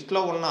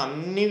 లిస్ట్లో ఉన్న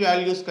అన్ని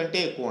వాల్యూస్ కంటే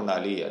ఎక్కువ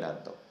ఉండాలి అని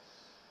అర్థం.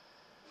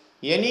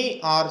 ఎనీ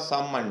ఆర్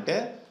సమ్ అంటే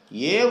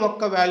ఏ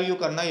ఒక్క వాల్యూ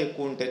కన్నా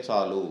ఎక్కువ ఉంటే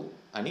చాలు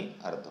అని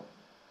అర్థం.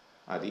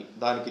 అది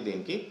దానికి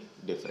దీనికి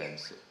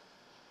డిఫరెన్స్.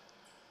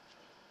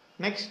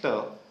 నెక్స్ట్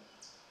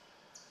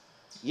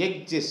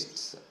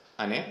ఎగ్జిస్ట్స్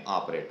అనే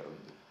ఆపరేటర్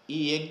ఉంది. ఈ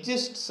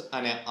ఎగ్జిస్ట్స్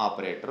అనే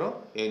ఆపరేటర్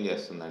ఏం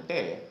చేస్తుందంటే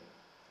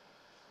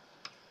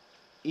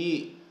ఈ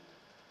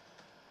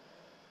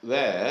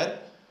వేర్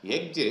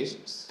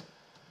ఎగ్జిస్ట్స్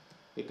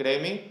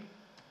ఇక్కడేమి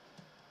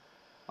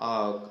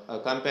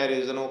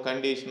కంపారిజను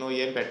కండిషను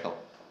ఏం పెట్టాం.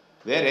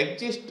 వేర్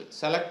ఎగ్జిస్ట్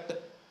సెలెక్ట్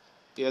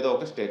ఏదో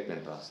ఒక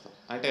స్టేట్మెంట్ రాస్తాం.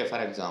 అంటే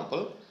for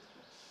example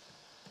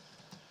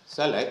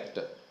select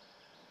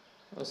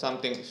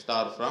something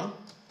star from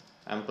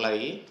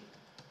employee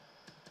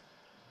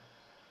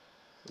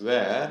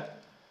wear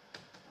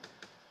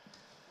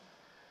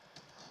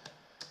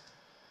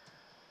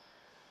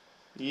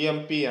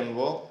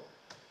EMPNO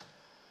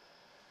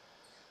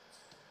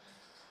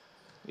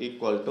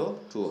equal to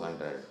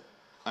 200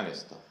 అని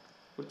ఇస్తాం.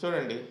 ఇప్పుడు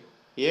చూడండి,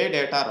 ఏ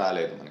డేటా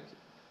రాలేదు మనకి.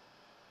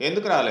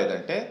 ఎందుకు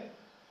రాలేదంటే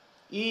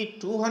ఈ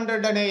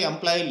 200 అనే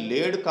ఎంప్లాయీ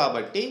లేడు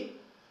కాబట్టి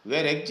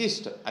వేర్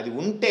ఎగ్జిస్ట్ అది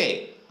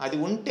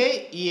ఉంటే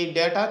ఈ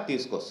డేటా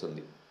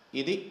తీసుకొస్తుంది.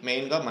 ఇది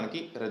మెయిన్గా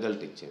మనకి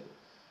రిజల్ట్ ఇచ్చేది.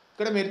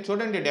 ఇక్కడ మీరు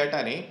చూడండి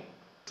డేటాని,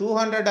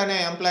 200 అనే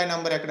ఎంప్లాయీ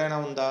నెంబర్ ఎక్కడైనా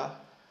ఉందా?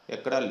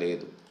 ఎక్కడా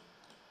లేదు.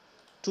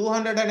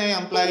 200 అనే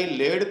ఎంప్లాయీ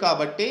లేడు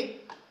కాబట్టి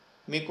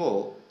మీకు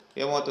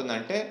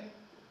ఏమవుతుందంటే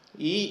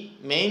ఈ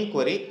మెయిన్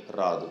క్వరీ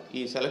రాదు,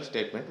 ఈ సెలెక్ట్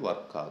స్టేట్మెంట్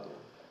వర్క్ కాదు.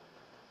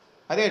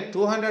 అదే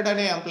 200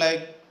 అనే ఎంప్లాయీ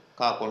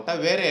కాకుండా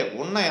వేరే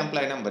ఉన్న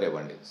ఎంప్లాయీ నెంబర్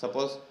ఇవ్వండి.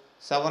 Suppose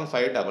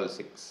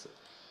 7566.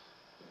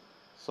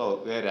 So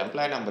where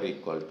employee number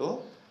equal to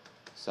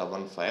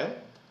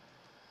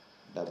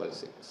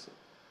 7566.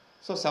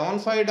 So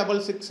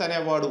 7566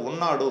 అనేవాడు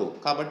ఉన్నాడు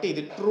కాబట్టి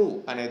ఇది ట్రూ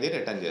అనేది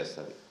రిటర్న్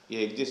చేస్తుంది ఈ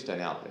ఎగ్జిస్ట్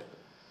అనే ఆపరేటర్.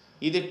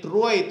 ఇది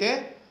ట్రూ అయితే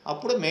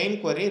అప్పుడు మెయిన్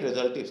క్వరీ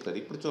రిజల్ట్ ఇస్తుంది.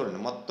 ఇప్పుడు చూడండి,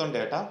 మొత్తం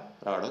డేటా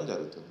రావడం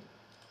జరుగుతుంది.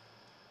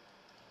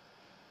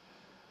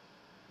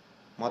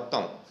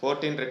 మొత్తం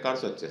 14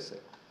 రికార్డ్స్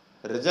వచ్చేసాయి.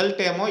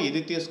 రిజల్ట్ ఏమో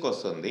ఇది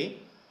తీసుకొస్తుంది.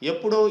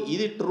 ఎప్పుడు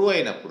ఇది ట్రూ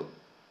అయినప్పుడు.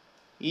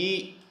 ఈ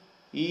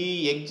ఈ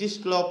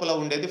ఎగ్జిస్ట్ లోపల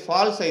ఉండేది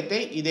ఫాల్స్ అయితే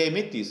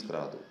ఇదేమీ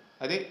తీసుకురాదు.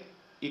 అదే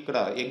ఇక్కడ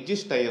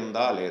ఎగ్జిస్ట్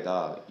అయ్యిందా లేదా,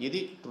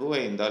 ఇది ట్రూ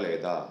అయిందా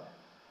లేదా,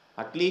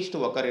 అట్లీస్ట్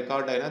ఒక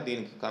రికార్డ్ అయినా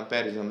దీనికి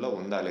కంపారిజన్లో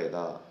ఉందా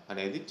లేదా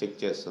అనేది చెక్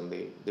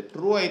చేస్తుంది. ఇది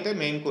ట్రూ అయితే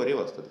మెయిన్ క్వరీ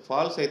వస్తుంది,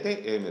 ఫాల్స్ అయితే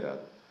ఏమీ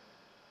రాదు.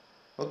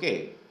 ఓకే,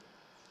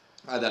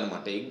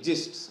 అదనమాట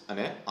ఎగ్జిస్ట్స్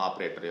అనే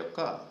ఆపరేటర్ యొక్క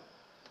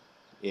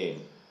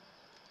ఎయిమ్.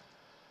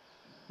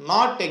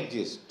 నాట్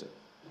ఎగ్జిస్ట్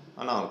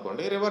అని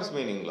అనుకోండి, రివర్స్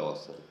మీనింగ్లో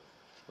వస్తుంది.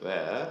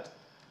 వేర్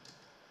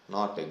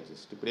నాట్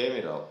ఎగ్జిస్ట్ ఇప్పుడు ఏమీ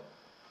రావు.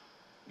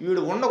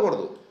 వీడు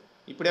ఉండకూడదు,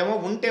 ఇప్పుడేమో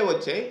ఉంటే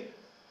వచ్చాయి,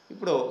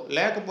 ఇప్పుడు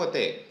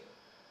లేకపోతే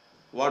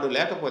వాడు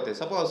లేకపోతే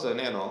సపోజ్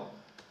నేను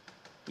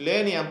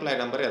లేని ఎంప్లాయీ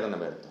నెంబర్ ఏదైనా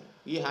పెడతాను.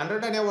 ఈ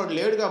 100 అనేవాడు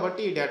లేడు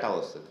కాబట్టి ఈ డేటా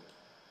వస్తుంది.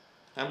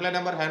 ఎంప్లాయీ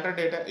నెంబర్ 100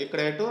 డేటా ఇక్కడ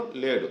ఏటో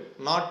లేడు,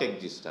 నాట్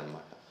ఎగ్జిస్ట్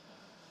అనమాట.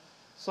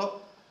 సో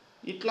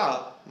ఇట్లా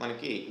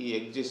మనకి ఈ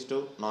ఎగ్జిస్ట్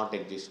నాట్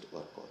ఎగ్జిస్ట్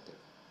వర్క్ అవుతాయి.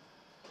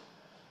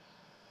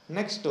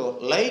 నెక్స్ట్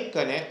లైక్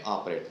అనే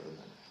ఆపరేటర్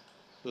ఉందండి.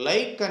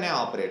 లైక్ అనే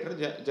ఆపరేటర్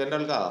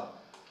జనరల్గా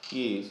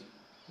ఈ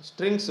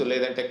స్ట్రింగ్స్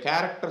లేదంటే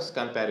క్యారెక్టర్స్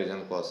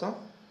కంపారిజన్ కోసం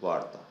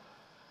వాడతాం.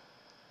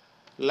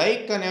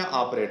 లైక్ అనే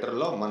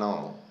ఆపరేటర్లో మనం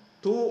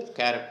 2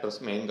 క్యారెక్టర్స్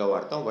మెయిన్గా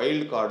వాడతాం.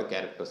 వైల్డ్ కార్డ్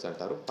క్యారెక్టర్స్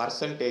అంటారు.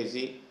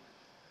 Percentage,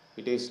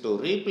 it is to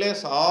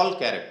replace all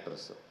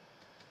characters.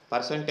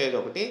 Percentage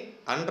ఒకటి,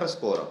 అండర్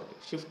స్కోర్ ఒకటి.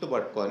 షిఫ్ట్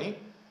పట్టుకొని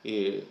ఈ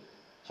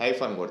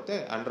హైఫన్ కొడితే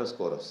అండర్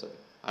స్కోర్ వస్తుంది.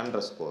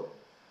 అండర్ స్కోర్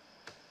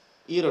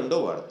ఈ 2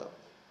 వాడతాం.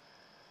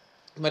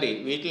 మరి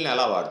వీటిని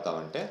ఎలా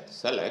వాడతామంటే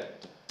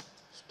select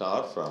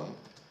star from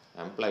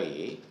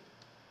employee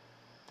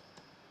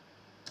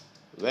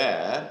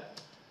wear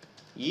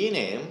ఈ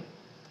నేమ్,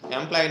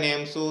 ఎంప్లాయీ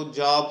నేమ్స్,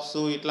 జాబ్స్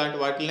ఇట్లాంటి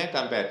వాటినే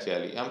కంపేర్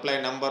చేయాలి. ఎంప్లాయీ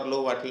నెంబర్లు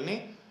వాటిని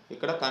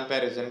ఇక్కడ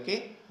కంపారిజన్కి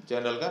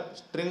జనరల్గా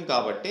స్ట్రింగ్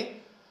కాబట్టి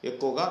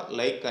ఎక్కువగా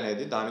లైక్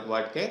అనేది దానికి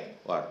వాటికే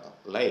వాడతాం.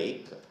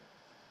 లైక్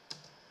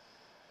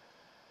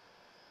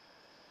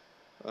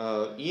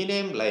ఈ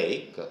నేమ్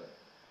లైక్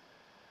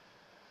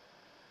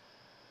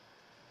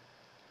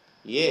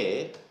ఏ,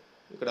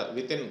 ఇక్కడ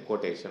విత్ ఇన్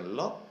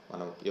కొటేషన్లో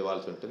మనం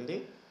ఇవ్వాల్సి ఉంటుంది.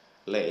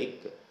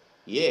 లైక్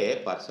ఏ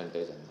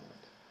పర్సంటేజ్ అన్నమాట.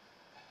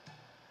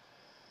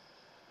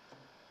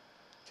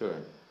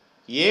 చూడండి,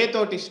 ఏ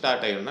తోటి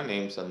స్టార్ట్ అయి ఉన్న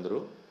నేమ్స్ అందరూ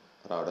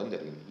రావడం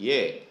జరిగింది. ఏ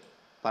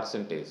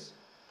పర్సంటేజ్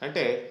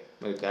అంటే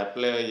మీరు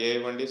క్యాపిటల్ ఏ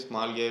ఇవ్వండి,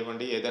 స్మాల్ ఏ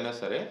ఇవ్వండి, ఏదైనా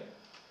సరే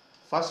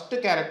ఫస్ట్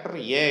క్యారెక్టర్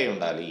ఏ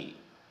ఉండాలి.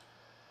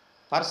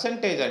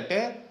 పర్సంటేజ్ అంటే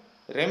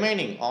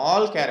remaining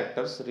all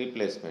characters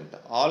replacement.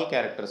 All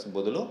characters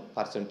బదులు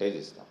పర్సంటేజ్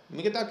ఇస్తాం.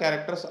 మిగతా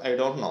క్యారెక్టర్స్ ఐ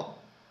డోంట్ నో,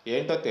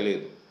 ఏంటో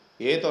తెలియదు,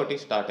 ఏ తోటి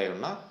స్టార్ట్ అయి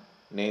ఉన్న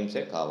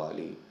నేమ్సే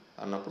కావాలి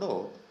అన్నప్పుడు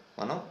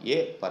మనం ఏ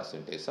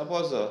percentage.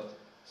 Suppose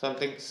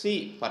something C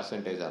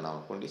percentage అన్నాం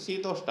అనుకోండి,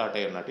 సితో స్టార్ట్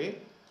అయి ఉన్నట్టు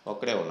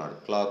ఒక్కడే ఉన్నాడు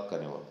క్లార్క్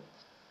అనేవాడు.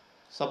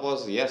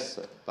 సపోజ్ ఎస్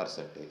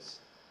పర్సంటేజ్,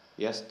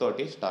 ఎస్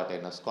తోటి స్టార్ట్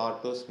అయిన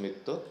స్కాట్,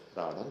 స్మిత్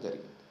రావడం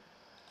జరిగింది.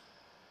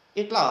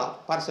 ఇట్లా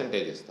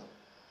పర్సంటేజ్ ఇస్తాం.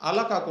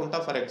 అలా కాకుండా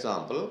ఫర్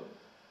ఎగ్జాంపుల్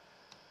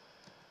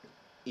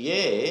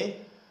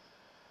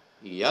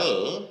ఏఎల్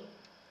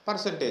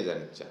పర్సంటేజ్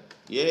అని ఇచ్చాను.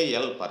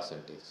 ఏఎల్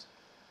పర్సంటేజ్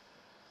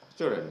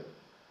చూడండి,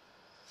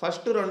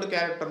 ఫస్ట్ 2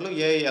 క్యారెక్టర్లు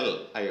ఏఎల్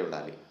అయి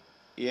ఉండాలి.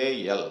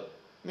 ఏఎల్,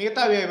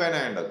 మిగతా ఏవైనా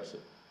ఉండొచ్చు,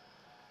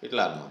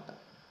 ఇట్లా అన్నమాట.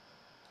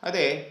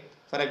 అదే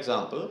ఫర్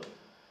ఎగ్జాంపుల్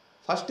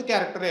ఫస్ట్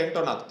క్యారెక్టర్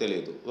ఏంటో నాకు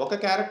తెలియదు, ఒక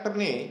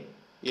క్యారెక్టర్ని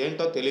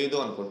ఏంటో తెలియదు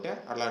అనుకుంటే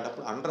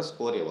అట్లాంటప్పుడు అండర్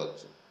స్కోర్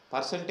ఇవ్వచ్చు.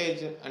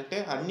 పర్సంటేజ్ అంటే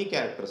అన్ని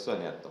క్యారెక్టర్స్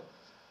అని అర్థం.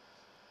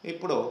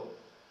 ఇప్పుడు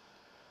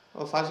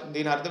ఫస్ట్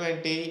దీని అర్థం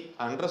ఏంటి,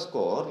 అండర్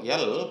స్కోర్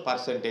ఎల్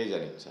పర్సంటేజ్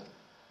అని ఇచ్చాను.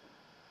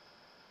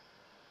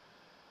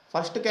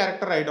 First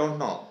character I don't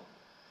know,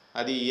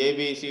 అది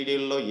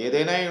ఏబిసిడీల్లో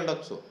ఏదైనా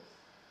ఉండొచ్చు,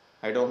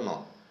 ఐ డోంట్ నో.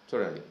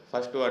 చూడండి,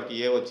 ఫస్ట్ వాడికి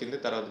ఏ వచ్చింది,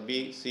 తర్వాత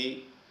బిసి,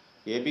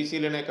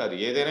 ఏబిసిలోనే కాదు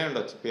ఏదైనా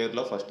ఉండొచ్చు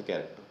పేరులో ఫస్ట్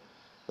క్యారెక్టర్.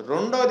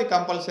 రెండోది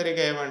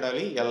కంపల్సరీగా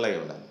ఏమండాలి, ఎల్ అయి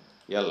ఉండాలి.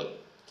 ఎల్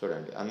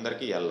చూడండి,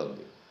 అందరికీ ఎల్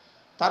ఉంది.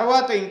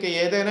 తర్వాత ఇంక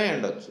ఏదైనా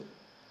ఉండొచ్చు,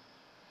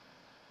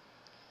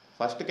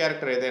 ఫస్ట్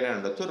క్యారెక్టర్ ఏదైనా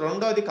ఉండొచ్చు,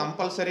 రెండోది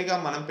కంపల్సరీగా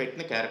మనం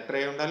పెట్టిన క్యారెక్టర్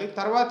అయి ఉండాలి,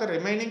 తర్వాత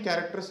రిమైనింగ్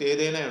క్యారెక్టర్స్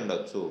ఏదైనా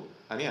ఉండొచ్చు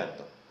అని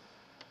అర్థం.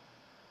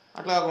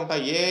 అట్లా కాకుండా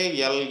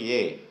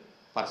ఏఎల్ఏ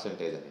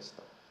పర్సంటేజ్ అని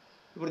ఇస్తాం.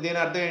 ఇప్పుడు దీని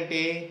అర్థం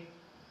ఏంటి,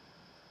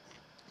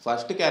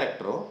 ఫస్ట్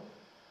క్యారెక్టరు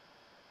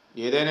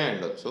ఏదైనా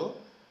ఉండొచ్చు,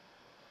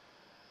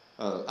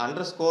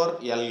 అండర్ స్కోర్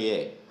ఎల్ఏ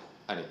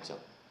అని ఇచ్చాం.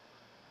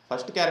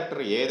 ఫస్ట్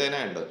క్యారెక్టర్ ఏదైనా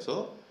ఉండొచ్చు,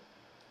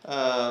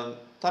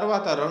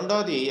 తర్వాత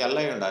రెండోది ఎల్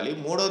అయి ఉండాలి,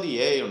 మూడోది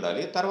ఏ అయి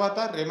ఉండాలి, తర్వాత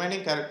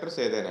రిమైనింగ్ క్యారెక్టర్స్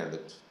ఏదైనా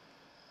ఉండొచ్చు.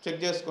 చెక్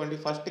చేసుకోండి,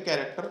 ఫస్ట్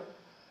క్యారెక్టర్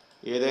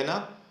ఏదైనా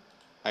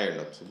అయి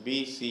ఉండొచ్చు,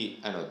 బిసి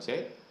అని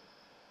వచ్చాయి.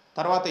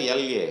 తర్వాత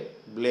ఎల్ఏ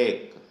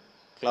బ్లేక్,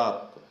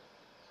 క్లార్క్.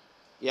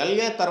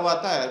 ఎల్ఏ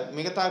తర్వాత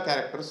మిగతా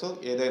క్యారెక్టర్స్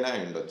ఏదైనా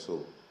ఉండొచ్చు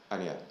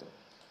అని అర్థం.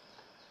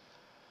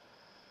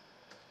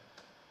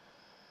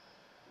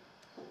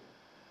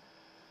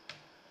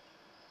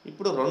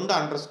 ఇప్పుడు 2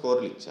 అండర్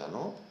స్కోర్లు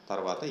ఇచ్చాను,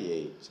 తర్వాత ఏ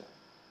ఇచ్చాను.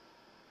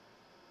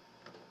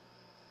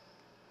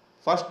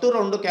 ఫస్ట్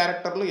 2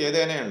 క్యారెక్టర్లు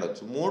ఏదైనా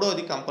ఉండొచ్చు,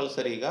 మూడోది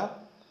కంపల్సరీగా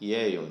ఏ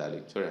అయి ఉండాలి.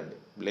 చూడండి,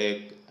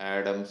 బ్లేక్,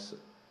 యాడమ్స్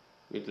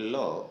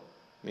వీటిల్లో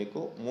మీకు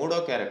మూడో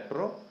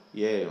క్యారెక్టరు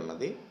ఏ అయి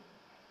ఉన్నది,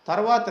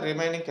 తర్వాత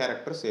రిమైనింగ్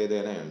క్యారెక్టర్స్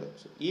ఏదైనా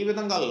ఉండొచ్చు. ఈ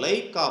విధంగా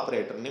లైక్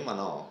ఆపరేటర్ని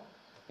మనం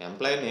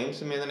ఎంప్లాయీ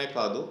నేమ్స్ మీదనే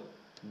కాదు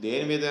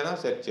దేని మీదైనా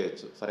సెర్చ్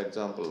చేయొచ్చు. For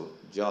example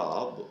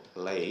job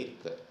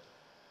like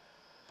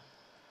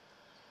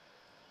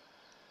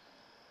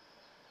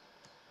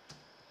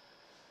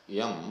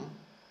M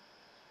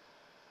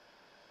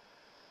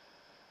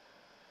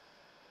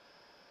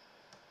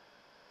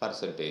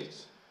percentage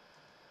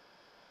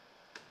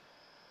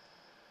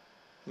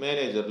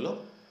మేనేజర్లో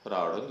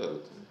రావడం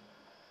జరుగుతుంది.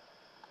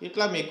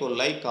 ఇట్లా మీకు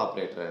లైక్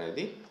ఆపరేటర్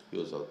అనేది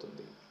యూజ్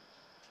అవుతుంది.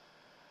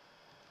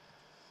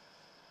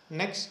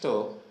 నెక్స్ట్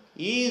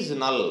ఈజ్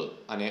నల్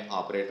అనే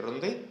ఆపరేటర్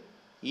ఉంది.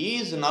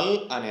 ఈజ్ నల్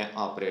అనే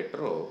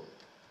ఆపరేటరు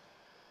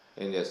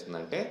ఏం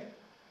చేస్తుందంటే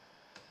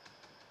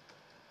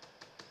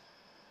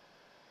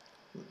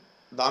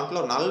దాంట్లో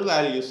నల్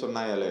వాల్యూస్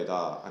ఉన్నాయా లేదా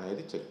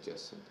అనేది చెక్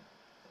చేస్తుంది.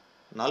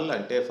 నల్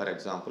అంటే ఫర్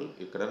ఎగ్జాంపుల్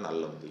ఇక్కడ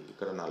నల్ ఉంది,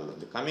 ఇక్కడ నల్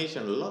ఉంది.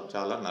 కమిషన్లో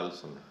చాలా నల్స్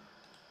ఉన్నాయి.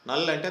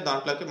 నల్ అంటే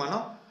దాంట్లోకి మనం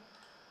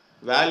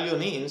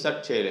వాల్యూని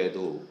ఇన్సర్ట్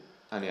చేయలేదు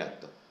అని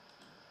అర్థం,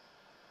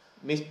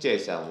 మిస్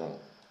చేసాము.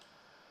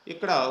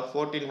 ఇక్కడ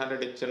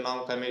 1400 ఇచ్చున్నాం,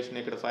 కమిషన్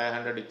ఇక్కడ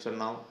 500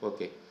 ఇచ్చున్నాం.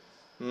 ఓకే,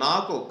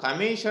 నాకు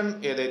కమిషన్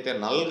ఏదైతే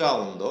నల్గా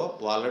ఉందో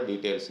వాళ్ళ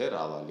డీటెయిల్సే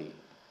రావాలి.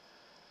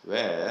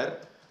 Wear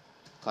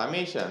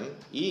commission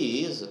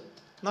is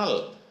null.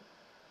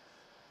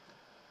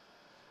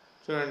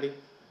 చూడండి,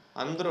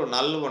 అందరూ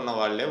నల్ ఉన్న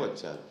వాళ్ళే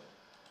వచ్చారు.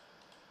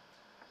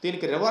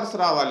 దీనికి రివర్స్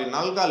రావాలి,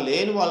 నల్గా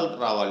లేని వాళ్ళు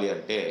రావాలి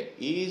అంటే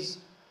is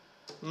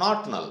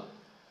not null.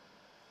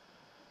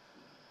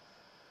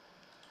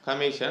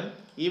 Commission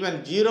even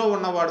 0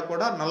 ఉన్నవాడు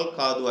కూడా నల్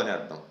కాదు అని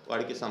అర్థం,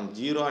 వాడికి సమ్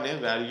 0 అనే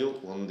వాల్యూ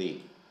ఉంది.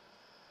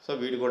 సో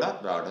వీడు కూడా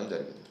రావడం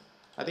జరిగింది.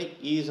 అది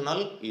is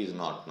null, is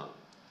not null.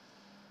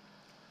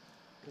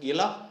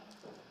 ఇలా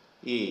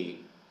ఈ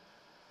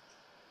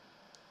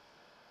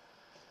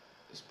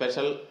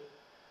స్పెషల్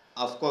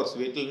ఆఫ్ కోర్స్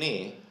వీటిని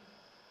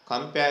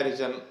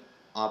కంపారిజన్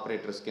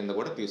ఆపరేటర్స్ కింద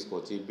కూడా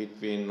తీసుకోవచ్చు.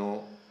 బిట్వీన్,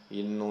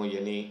 ఇన్ను,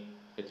 ఎనీ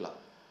ఇట్లా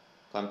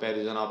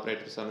కంపారిజన్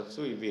ఆపరేటర్స్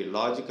అనొచ్చు. ఇవి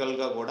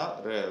లాజికల్గా కూడా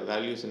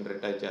వాల్యూస్ని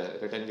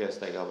రిటర్న్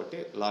చేస్తాయి కాబట్టి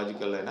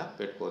లాజికల్ అయినా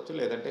పెట్టుకోవచ్చు,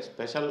 లేదంటే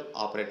స్పెషల్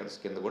ఆపరేటర్స్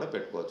కింద కూడా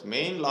పెట్టుకోవచ్చు.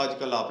 మెయిన్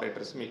లాజికల్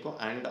ఆపరేటర్స్ మీకు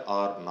అండ్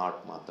ఆర్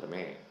నాట్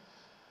మాత్రమే.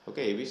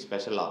 ఓకే, ఇవి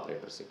స్పెషల్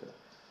ఆపరేటర్స్ ఇక్కడ.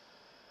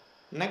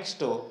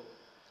 నెక్స్ట్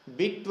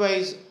బిట్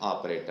వైజ్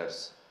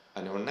ఆపరేటర్స్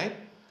అని ఉన్నాయి.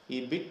 ఈ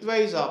బిట్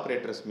వైజ్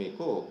ఆపరేటర్స్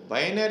మీకు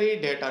బైనరీ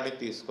డేటాని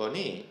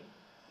తీసుకొని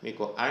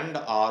మీకు అండ్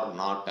ఆర్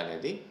నాట్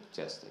అనేది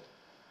చేస్తాయి.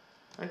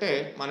 అంటే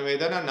మనం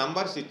ఏదైనా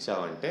నంబర్స్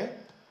ఇచ్చామంటే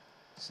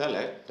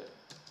సెలెక్ట్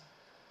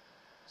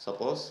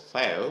సపోజ్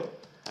 5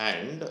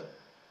 అండ్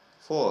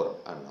 4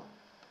 అన్నాం.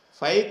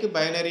 5కి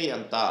బైనరీ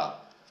ఎంత,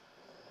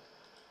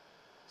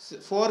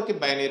 4కి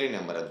బైనరీ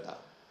నెంబర్ ఎంత.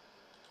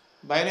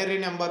 Binary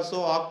numbers,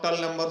 octal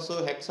numbers,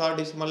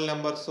 hexadecimal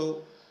numbers,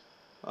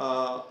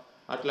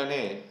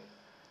 అట్లనే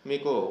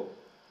మీకు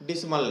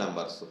డెసిమల్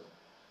నెంబర్సు,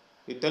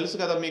 ఇది తెలుసు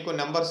కదా మీకు,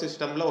 నెంబర్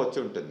సిస్టంలో వచ్చి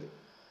ఉంటుంది.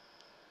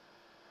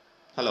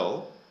 హలో,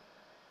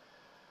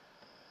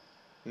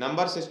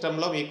 నెంబర్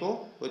సిస్టంలో మీకు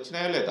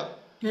వచ్చినాయో లేదా?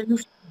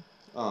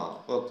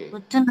 ఓకే.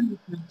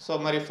 సో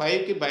మరి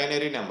 5కి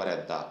బైనరీ నెంబర్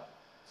ఎంత,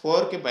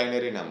 4కి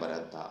బైనరీ నెంబర్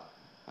ఎంత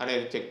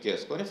అనేది చెక్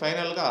చేసుకొని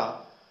ఫైనల్గా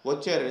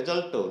వచ్చే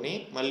రిజల్ట్ని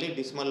మళ్ళీ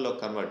డెసిమల్లో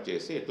కన్వర్ట్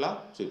చేసి ఇట్లా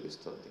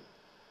చూపిస్తుంది.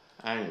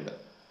 అండ్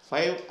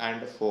 5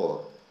 అండ్ 4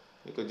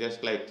 మీకు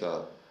జస్ట్ లైక్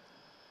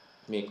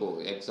మీకు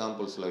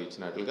ఎగ్జాంపుల్స్లో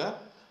ఇచ్చినట్లుగా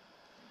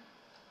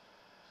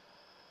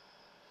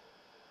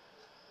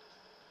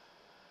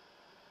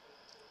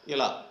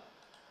ఇలా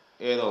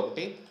ఏదో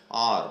ఒకటి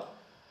ఆర్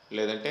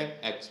లేదంటే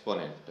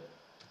ఎక్స్పోనెంట్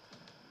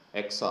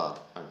ఎక్స్ఆర్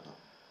అంటాం.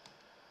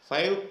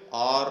 5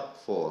 ఆర్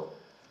 4,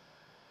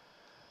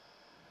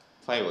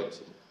 5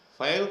 వచ్చింది.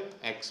 5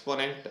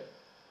 ఎక్స్పోనెంట్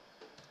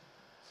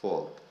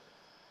 4.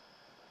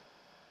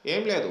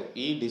 ఏం లేదు,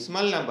 ఈ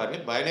డెసిమల్ నెంబర్ని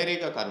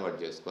బైనరీగా కన్వర్ట్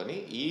చేసుకొని,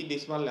 ఈ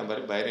డెసిమల్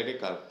నెంబర్ని బైనరీ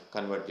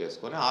కన్వర్ట్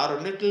చేసుకొని ఆ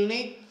రెండింటిని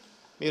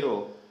మీరు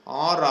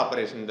ఆర్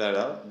ఆపరేషన్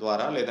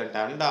ద్వారా లేదంటే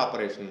అండ్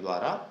ఆపరేషన్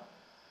ద్వారా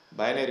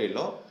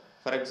బైనరీలో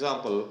ఫర్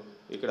ఎగ్జాంపుల్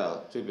ఇక్కడ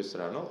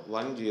చూపిస్తున్నాను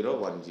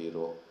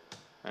 1010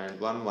 అండ్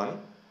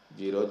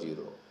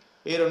 1100.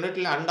 ఈ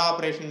రెండింటిని అండ్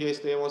ఆపరేషన్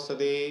చేస్తే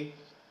ఏమొస్తుంది?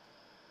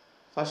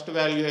 ఫస్ట్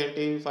వాల్యూ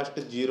ఏంటి? ఫస్ట్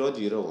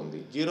 00 ఉంది.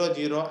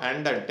 00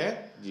 అండ్ అంటే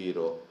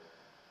 0,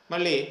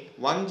 మళ్ళీ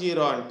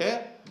 10 అంటే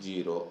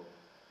 0,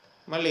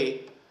 మళ్ళీ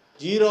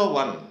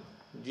 01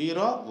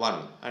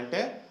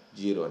 అంటే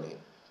 0ని,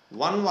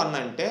 11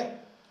 అంటే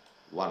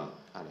 1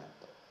 అని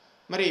అర్థం.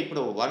 మరి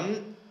ఇప్పుడు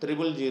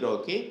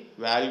 1000కి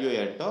వాల్యూ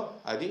ఏంటో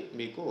అది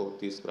మీకు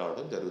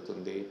తీసుకురావడం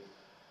జరుగుతుంది.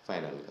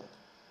 ఫైనల్గా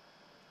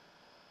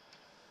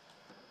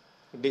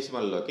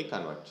డెసిమల్లోకి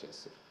కన్వర్ట్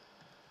చేసి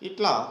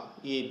ఇట్లా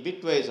ఈ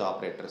బిట్ వైజ్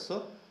ఆపరేటర్స్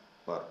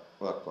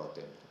వర్క్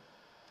అవుతాయి.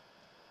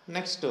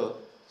 నెక్స్ట్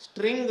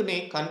స్ట్రింగ్ని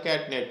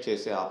కన్కాటినేట్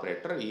చేసే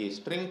ఆపరేటర్, ఈ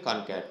స్ట్రింగ్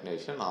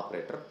కన్కాటినేషన్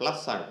ఆపరేటర్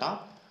ప్లస్ అంట.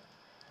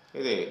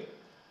 ఇది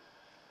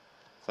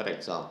for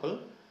example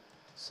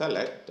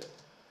select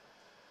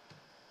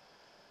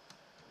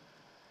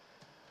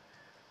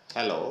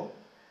hello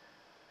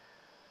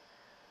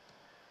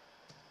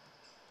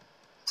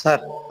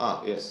sir.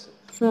 Yes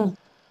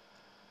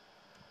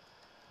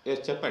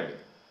yes చెప్పండి,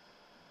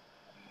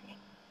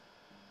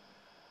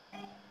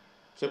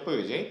 చెప్పు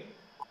విజయ్.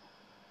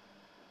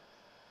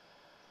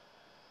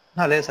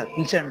 లేదు సార్,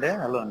 పిలిచండి.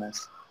 Hello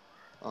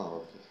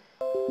okay.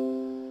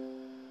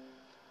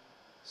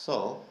 సో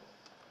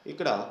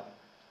ఇక్కడ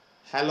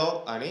హలో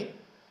అని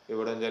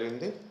ఇవ్వడం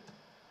జరిగింది.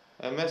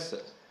 ఎంఎస్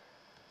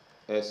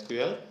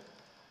SQL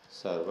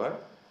సర్వర్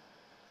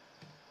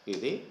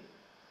ఇది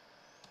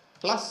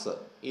ప్లస్,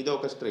 ఇది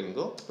ఒక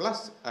స్ట్రింగ్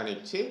ప్లస్ అని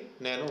ఇచ్చి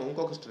నేను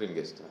ఇంకొక స్ట్రింగ్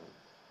ఇస్తున్నాను.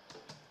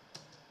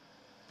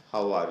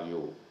 హౌ ఆర్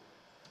యూ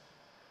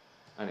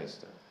అని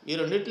ఇస్తాడు. ఈ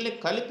రెండింటిని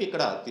కలిపి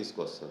ఇక్కడ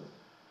తీసుకొస్తుంది.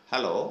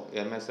 Hello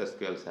MS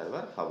SQL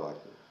server how are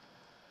you.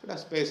 ఇక్కడ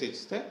స్పేస్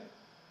ఇస్తే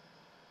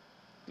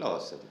ఇట్లా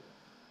వస్తుంది.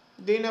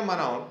 దీన్నే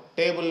మనం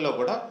టేబుల్లో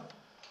కూడా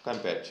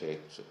కంపేర్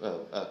చేయొచ్చు,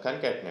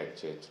 కన్కాటినేట్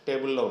చేయొచ్చు,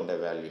 టేబుల్లో ఉండే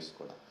వాల్యూస్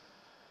కూడా.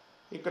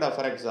 ఇక్కడ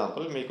ఫర్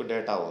ఎగ్జాంపుల్ మీకు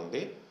డేటా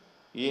ఉంది,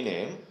 ఈ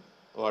నేమ్,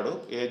 వాడు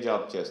ఏ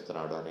జాబ్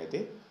చేస్తున్నాడు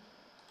అనేది.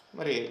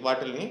 మరి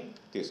వాటిని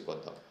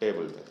తీసుకొద్దాం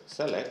టేబుల్ మీద.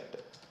 సెలెక్ట్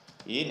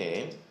ఈ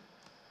name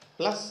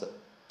plus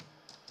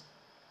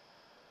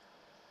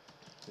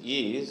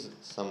is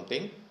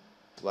something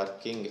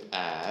working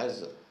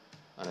as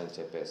అని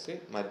చెప్పేసి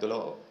మధ్యలో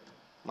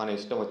మన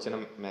ఇష్టం వచ్చిన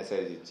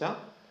మెసేజ్ ఇచ్చాం,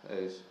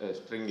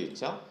 స్ట్రింగ్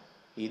ఇచ్చాం.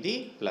 ఇది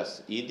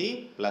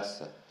plus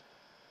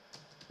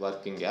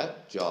working as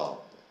job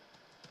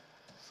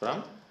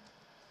from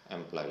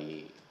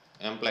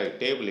employee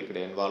table ఇక్కడ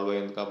ఇన్వాల్వ్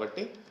అయింది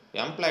కాబట్టి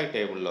ఎంప్లాయీ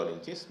టేబుల్లో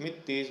నుంచి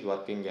Smith is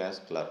working as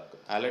clerk,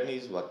 Allen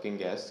is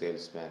working as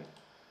sales man.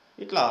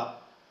 ఇట్లా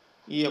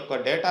ఈ యొక్క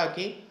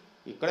డేటాకి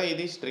ఇక్కడ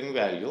ఇది స్ట్రింగ్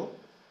వాల్యూ,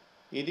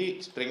 ఇది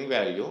స్ట్రింగ్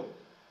వాల్యూ,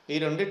 ఈ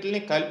రెండింటిని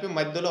కలిపి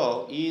మధ్యలో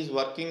ఈజ్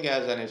వర్కింగ్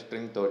యాజ్ అనే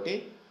స్ట్రింగ్ తోటి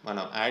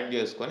మనం యాడ్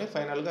చేసుకొని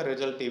ఫైనల్గా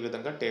రిజల్ట్ ఈ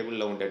విధంగా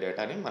టేబుల్లో ఉండే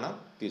డేటాని మనం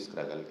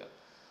తీసుకురాగలిగాం.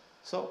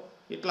 సో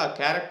ఇట్లా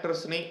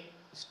క్యారెక్టర్స్ని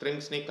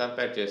స్ట్రింగ్స్ని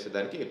కంపేర్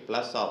చేసేదానికి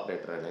ప్లస్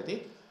ఆపరేటర్ అనేది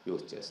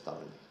యూజ్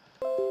చేస్తామండి.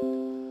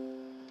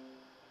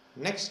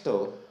 నెక్స్ట్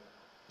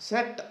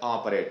సెట్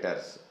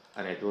ఆపరేటర్స్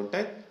అనేటివి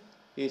ఉంటాయి.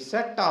 ఈ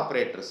set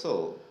operators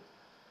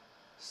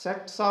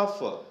sets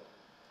of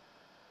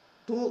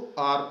 2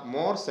 or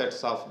more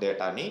sets of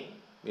డేటాని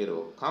మీరు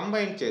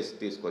కంబైన్ చేసి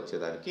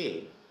తీసుకొచ్చేదానికి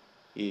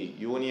ఈ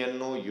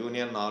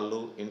యూనియన్ ఆల్,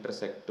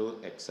 ఇంటర్సెక్ట్,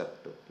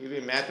 ఎక్సెప్ట్ ఇవి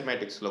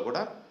మ్యాథమెటిక్స్లో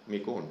కూడా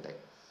మీకు ఉంటాయి.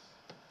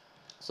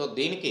 సో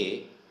దీనికి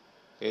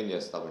ఏం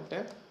చేస్తామంటే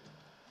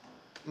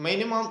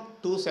మినిమం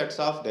 2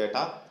 సెట్స్ ఆఫ్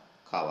డేటా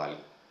కావాలి.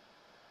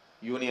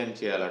 యూనియన్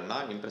చేయాలన్నా,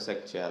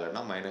 ఇంటర్సెక్ట్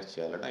చేయాలన్నా, మైనస్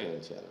చేయాలన్నా, ఏం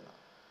చేయాలన్నా.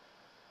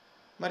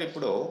 మరి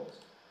ఇప్పుడు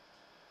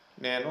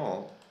నేను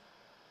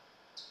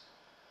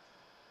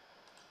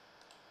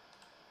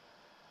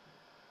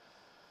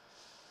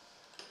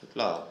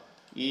ఇట్లా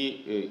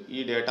ఈ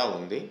డేటా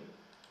ఉంది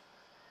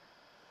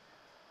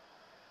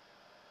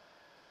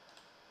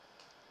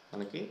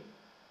మనకి,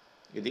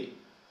 ఇది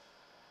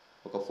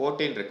ఒక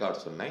 14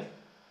 రికార్డ్స్ ఉన్నాయి.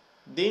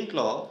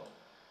 దీంట్లో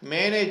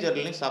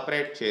మేనేజర్ని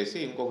సపరేట్ చేసి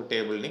ఇంకొక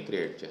టేబుల్ని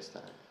క్రియేట్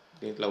చేస్తానండి.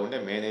 దీంట్లో ఉండే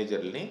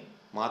మేనేజర్ని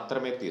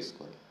మాత్రమే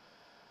తీసుకొని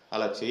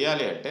అలా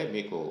చేయాలి అంటే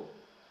మీకు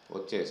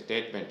వచ్చే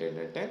స్టేట్మెంట్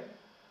ఏంటంటే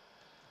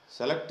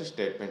సెలెక్ట్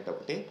స్టేట్మెంట్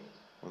ఒకటి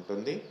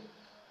ఉంటుంది.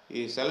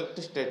 ఈ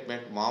సెలెక్ట్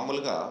స్టేట్మెంట్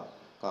మామూలుగా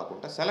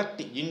కాకుండా సెలెక్ట్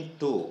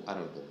ఇంటూ అని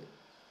ఉంటుంది.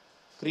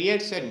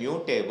 Creates a new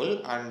table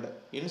and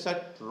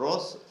insert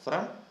rows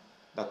from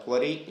the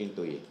query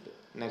into it.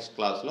 Next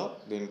క్లాస్లో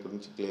దీని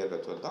గురించి క్లియర్గా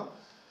చూద్దాం.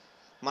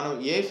 మనం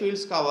ఏ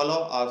ఫీల్డ్స్ కావాలో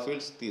ఆ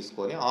ఫీల్డ్స్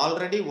తీసుకొని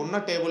ఆల్రెడీ ఉన్న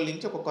టేబుల్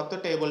నుంచి ఒక కొత్త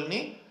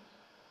టేబుల్ని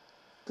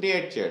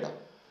క్రియేట్ చేయడం.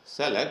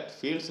 Select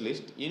fields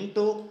list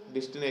into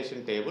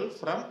destination table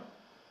from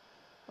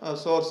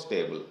source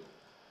table.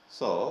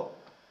 So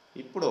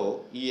ఇప్పుడు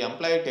ఈ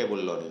ఎంప్లాయీ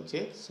టేబుల్లో నుంచి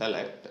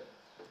సెలెక్ట్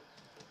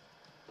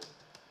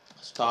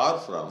స్టార్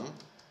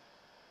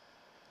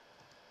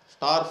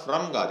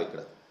ఫ్రమ్ కాదు,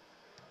 ఇక్కడ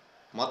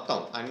మొత్తం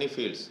అన్ని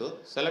ఫీల్డ్స్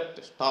సెలెక్ట్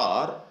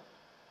స్టార్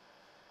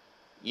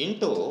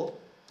ఇంటూ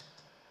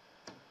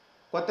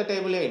కొత్త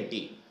టేబుల్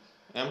ఏంటి,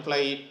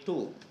 ఎంప్లాయీ 2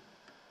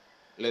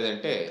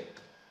 లేదంటే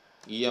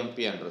EMP_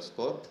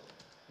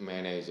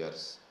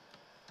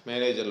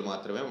 మేనేజర్లు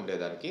మాత్రమే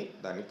ఉండేదానికి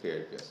దాన్ని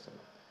క్రియేట్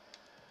చేస్తున్నాం.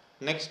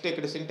 నెక్స్ట్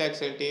ఇక్కడ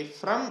సింటాక్స్ ఏంటి,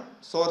 ఫ్రమ్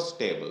సోర్స్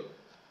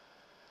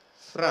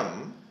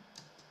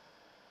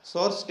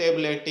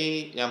టేబుల్ ఏంటి,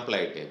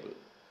 ఎంప్లాయీ టేబుల్.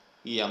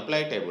 ఈ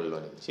ఎంప్లాయీ టేబుల్లో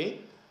నుంచి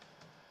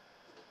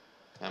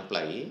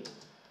ఎంప్లాయీ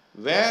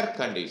వేర్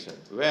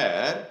కండిషన్,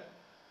 వేర్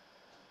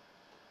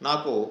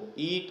నాకు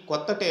ఈ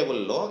కొత్త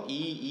టేబుల్లో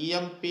ఈ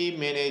EMP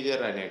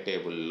మేనేజర్ అనే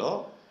టేబుల్లో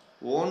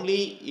ఓన్లీ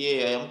ఈ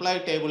ఎంప్లాయీ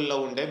టేబుల్లో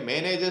ఉండే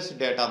మేనేజర్స్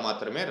డేటా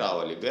మాత్రమే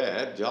రావాలి.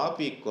 Wear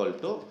job equal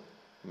to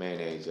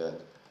manager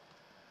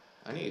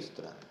అని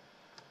ఇస్తున్నాను.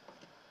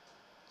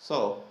 సో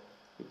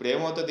ఇప్పుడు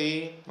ఏమవుతుంది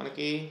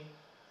మనకి,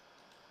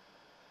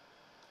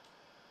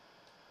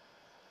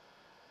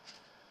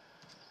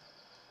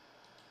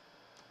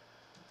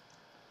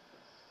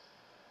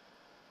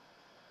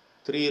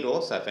 త్రీ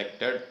రోస్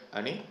అఫెక్టెడ్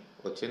అని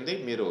వచ్చింది.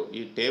 మీరు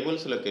ఈ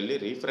టేబుల్స్లోకి వెళ్ళి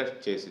రీఫ్రెష్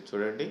చేసి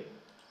చూడండి.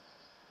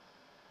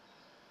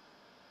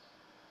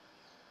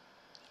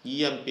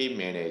 EMP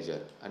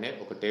మేనేజర్ అనే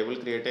ఒక టేబుల్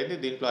క్రియేట్ అయింది.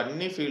 దీంట్లో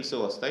అన్ని ఫీల్డ్స్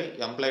వస్తాయి.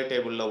 ఎంప్లాయీ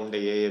టేబుల్లో ఉండే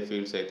ఏ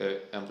ఫీల్డ్స్ అయితే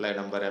employee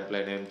number,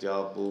 employee name,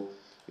 job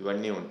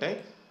ఇవన్నీ ఉంటాయి.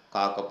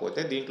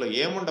 కాకపోతే దీంట్లో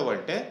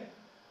ఏముండవంటే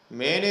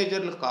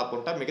మేనేజర్లు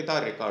కాకుండా మిగతా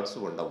రికార్డ్స్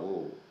ఉండవు.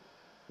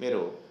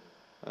 మీరు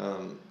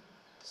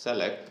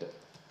select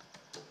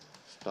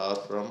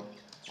star from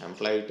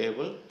employee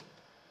table,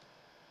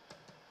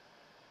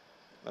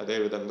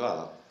 అదేవిధంగా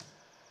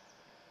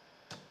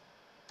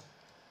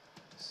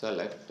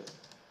select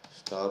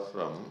star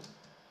from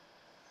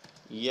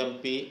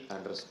EMP_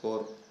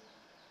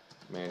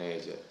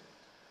 manager.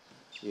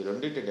 ఈ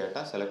రెండింటి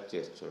డేటా సెలెక్ట్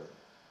చేసి చూడండి.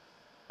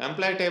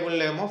 ఎంప్లాయీ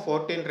టేబుల్లో ఏమో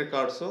 14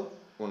 రికార్డ్స్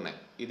ఉన్నాయి.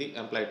 ఇది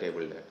ఎంప్లాయీ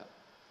టేబుల్ డేటా.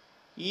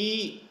 ఈ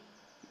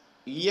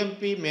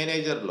ఈఎంపీ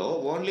మేనేజర్లో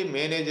ఓన్లీ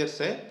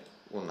మేనేజర్సే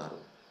ఉన్నారు.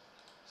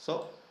 సో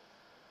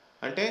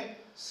అంటే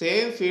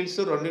సేమ్ ఫీల్డ్స్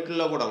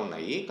రెండిట్లో కూడా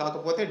ఉన్నాయి,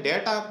 కాకపోతే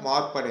డేటా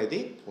మార్పు అనేది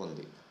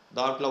ఉంది.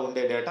 దాంట్లో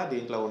ఉండే డేటా,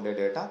 దీంట్లో ఉండే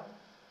డేటా.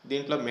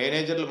 దీంట్లో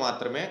మేనేజర్లు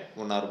మాత్రమే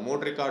ఉన్నారు,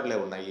 3 రికార్డులే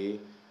ఉన్నాయి.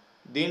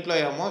 దీంట్లో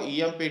ఏమో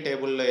ఈఎంపీ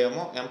టేబుల్లో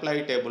ఏమో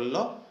ఎంప్లాయీ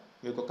టేబుల్లో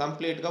మీకు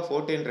కంప్లీట్గా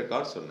 14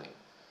 రికార్డ్స్ ఉన్నాయి.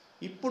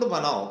 ఇప్పుడు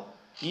మనం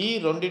ఈ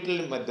రెండిటి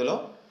మధ్యలో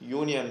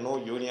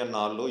యూనియన్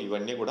ఆల్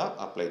ఇవన్నీ కూడా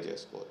అప్లై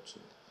చేసుకోవచ్చు.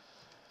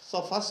 So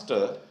first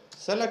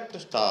select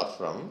star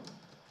from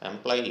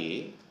employee.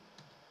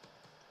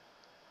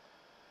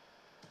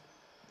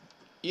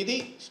 ఇది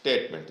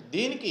స్టేట్మెంట్.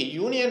 దీనికి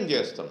యూనియన్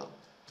చేస్తున్నాం.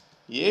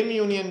 ఏమి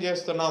యూనియన్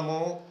చేస్తున్నాము?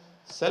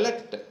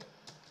 Select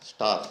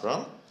star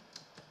from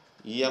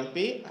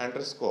EMP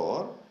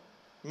underscore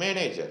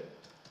manager.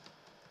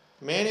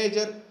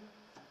 Manager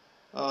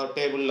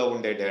టేబుల్లో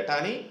ఉండే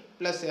డేటాని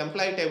ప్లస్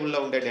ఎంప్లాయీ టేబుల్లో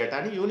ఉండే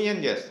డేటాని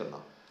యూనియన్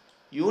చేస్తున్నాం.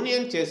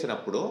 యూనియన్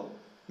చేసినప్పుడు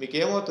మీకు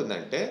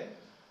ఏమవుతుందంటే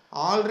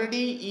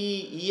ఆల్రెడీ ఈ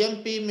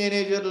ఈఎంపీ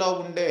మేనేజర్లో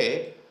ఉండే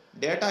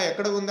డేటా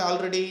ఎక్కడ ఉంది?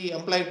 ఆల్రెడీ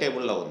ఎంప్లాయీ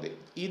టేబుల్లో ఉంది.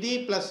 ఇది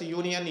ప్లస్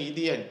యూనియన్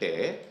ఇది అంటే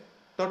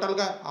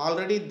టోటల్గా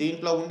ఆల్రెడీ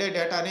దీంట్లో ఉండే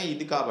డేటానే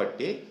ఇది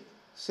కాబట్టి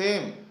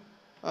సేమ్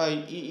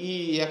ఈ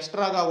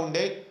ఎక్స్ట్రాగా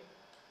ఉండే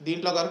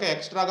దీంట్లో కనుక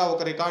ఎక్స్ట్రాగా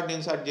ఒక రికార్డ్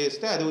ఇన్సర్ట్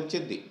చేస్తే అది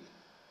వచ్చింది.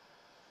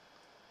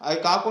 అది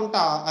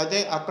కాకుండా అదే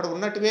అక్కడ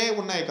ఉన్నట్టువే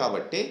ఉన్నాయి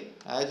కాబట్టి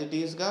యాజ్ ఇట్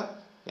ఈస్గా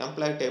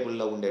ఎంప్లాయీ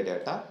టేబుల్లో ఉండే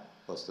డేటా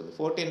వస్తుంది.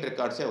 14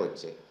 రికార్డ్సే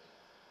వచ్చాయి.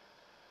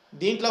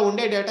 దీంట్లో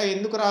ఉండే డేటా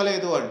ఎందుకు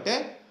రాలేదు అంటే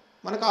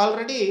మనకు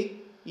ఆల్రెడీ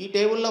ఈ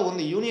టేబుల్లో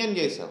ఉంది, యూనియన్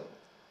చేసాం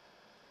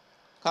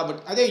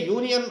కాబట్టి. అదే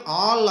యూనియన్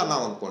ఆల్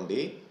అన్నాం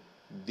అనుకోండి,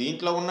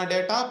 దీంట్లో ఉన్న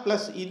డేటా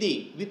ప్లస్ ఇది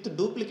విత్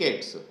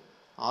డూప్లికేట్స్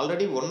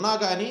ఆల్రెడీ ఉన్నా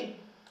కానీ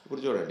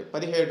ఇప్పుడు చూడండి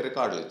 17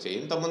 రికార్డులు వచ్చాయి.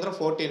 ఇంత ముందర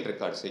 14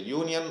 రికార్డ్స్.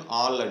 యూనియన్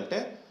ఆల్ అంటే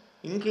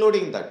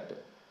ఇంక్లూడింగ్ దట్.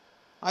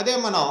 అదే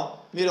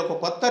మీరు ఒక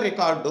కొత్త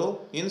రికార్డు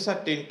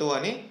ఇన్సర్ట్ ఇంటూ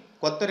అని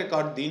కొత్త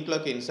రికార్డు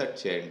దీంట్లోకి ఇన్సర్ట్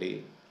చేయండి.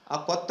 ఆ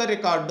కొత్త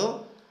రికార్డు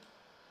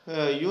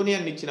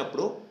యూనియన్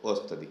ఇచ్చినప్పుడు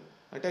వస్తుంది.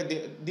 అంటే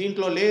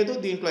దీంట్లో లేదు,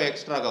 దీంట్లో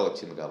ఎక్స్ట్రాగా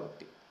వచ్చింది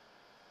కాబట్టి.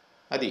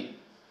 అది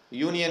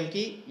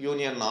యూనియన్కి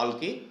union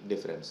ఆల్కి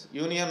difference.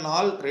 Union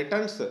all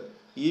returns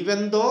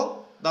even though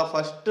the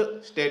first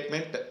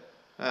statement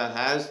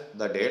has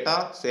the data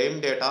same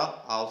data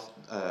of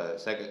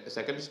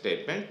second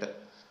statement.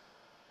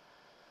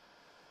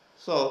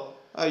 So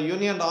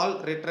union all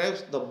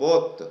retrieves the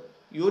both.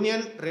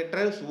 Union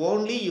retrieves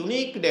only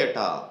unique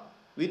data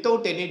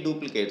without any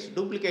duplicates.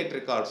 Duplicate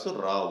records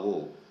Rao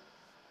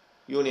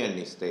union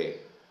ఇస్తే.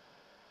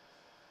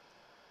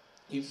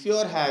 If you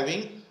are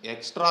having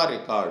extra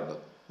record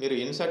మీరు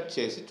insert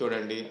చేసి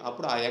చూడండి,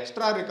 అప్పుడు ఆ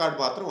extra record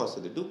మాత్రం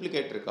వస్తుంది,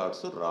 duplicate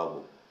records రావు.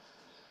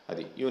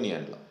 అది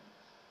యూనియన్లో.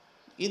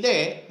 ఇదే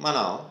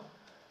మనం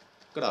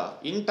ఇక్కడ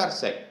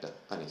ఇంటర్సెక్ట్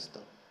అని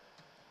ఇస్తాం.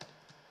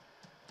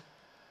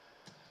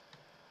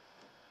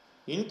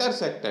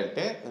 ఇంటర్సెక్ట్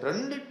అంటే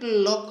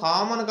రెండిట్లలో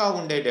కామన్గా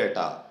ఉండే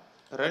డేటా,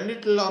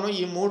 రెండిట్లోనూ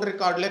ఈ 3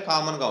 రికార్డులే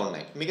కామన్గా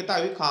ఉన్నాయి, మిగతా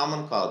అవి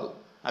కామన్ కాదు,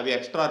 అవి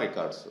ఎక్స్ట్రా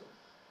రికార్డ్స్.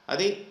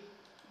 అది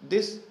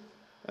this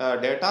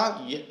data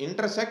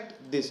intersect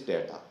this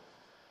data.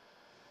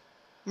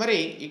 మరి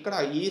ఇక్కడ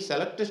ఈ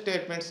సెలెక్ట్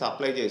స్టేట్మెంట్స్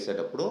అప్లై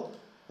చేసేటప్పుడు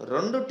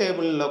రెండు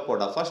టేబుల్లో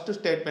కూడా ఫస్ట్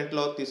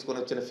స్టేట్మెంట్లో తీసుకొని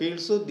వచ్చిన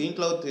ఫీల్డ్స్,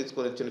 దీంట్లో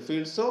తీసుకొని వచ్చిన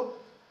ఫీల్డ్స్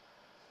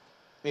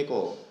మీకు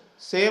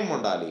సేమ్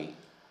ఉండాలి.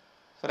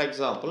 ఫర్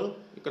ఎగ్జాంపుల్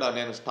ఇక్కడ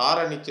నేను స్టార్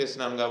అని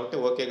ఇచ్చేసినాను కాబట్టి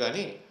ఓకే,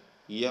 కానీ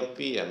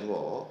ఈఎంపీఎన్ఓ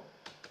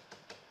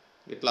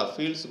ఇట్లా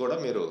ఫీల్డ్స్ కూడా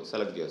మీరు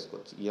సెలెక్ట్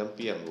చేసుకోవచ్చు.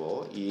 ఈఎంపీఎన్ఓ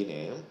ఈ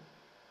నేమ్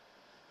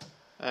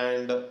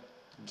అండ్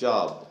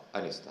జాబ్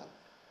అని ఇస్తాను.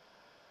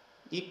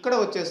 ఇక్కడ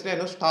వచ్చేసి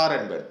నేను స్టార్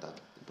అని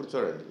పెడతాను. ఇప్పుడు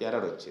చూడండి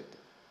ఎర్రర్ వచ్చింది.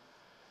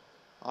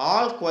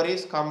 All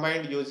queries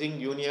combined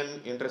using union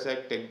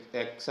intersect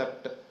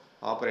except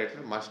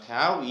operator must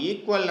have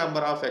equal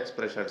number of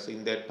expressions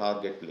in there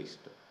target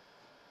list.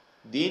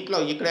 దీంట్లో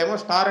ఇక్కడేమో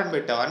స్టార్ అని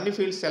పెట్టావు, అన్ని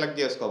ఫీల్డ్స్ సెలెక్ట్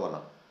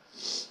చేసుకోమన్నాం.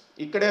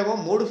 ఇక్కడేమో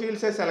 3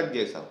 ఫీల్డ్సే సెలెక్ట్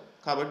చేసాం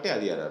కాబట్టి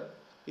అది ఎర్రర్.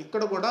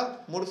 ఇక్కడ కూడా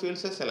 3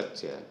 ఫీల్డ్సే సెలెక్ట్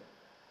చేయాలి.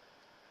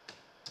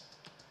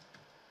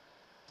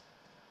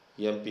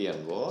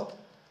 ఎంపీఎన్ఓ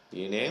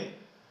ఈ name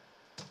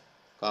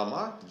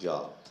comma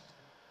job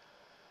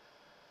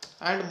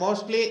and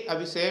mostly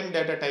అవి సేమ్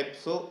డేటా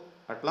టైప్స్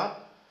అట్లా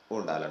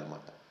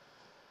ఉండాలన్నమాట.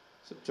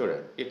 సో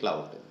చూడండి ఇట్లా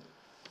ఉంటుంది.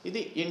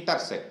 ఇది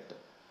ఇంటర్సెక్ట్.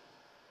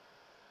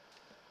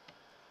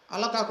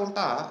 అలా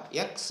కాకుండా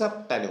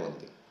ఎక్సెప్ట్ అని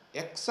ఉంది.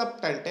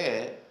 ఎక్సెప్ట్ అంటే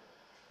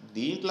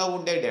దీంట్లో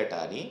ఉండే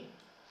డేటాని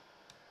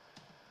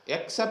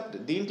ఎక్సెప్ట్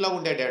దీంట్లో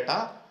ఉండే డేటా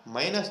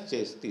మైనస్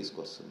చేసి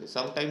తీసుకొస్తుంది.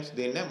 సమ్టైమ్స్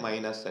దీన్నే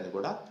మైనస్ అని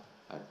కూడా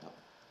అంటాం.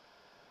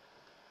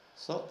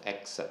 సో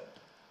ఎక్సెప్ట్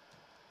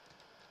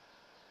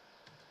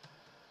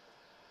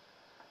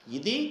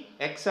ఇది,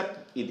 ఎక్సెప్ట్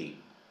ఇది.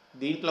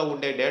 దీంట్లో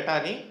ఉండే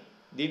డేటాని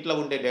దీంట్లో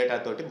ఉండే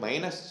డేటాతోటి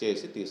మైనస్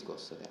చేసి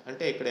తీసుకొస్తుంది.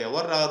 అంటే ఇక్కడ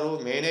ఎవరు రారు?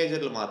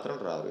 మేనేజర్లు మాత్రం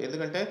రారు.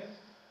 ఎందుకంటే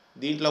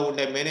దీంట్లో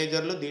ఉండే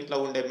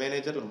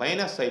మేనేజర్లు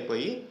మైనస్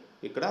అయిపోయి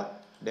ఇక్కడ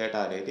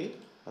డేటా అనేది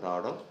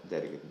రావడం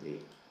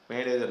జరిగింది.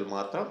 మేనేజర్లు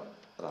మాత్రం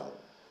రాదు.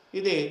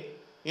 ఇది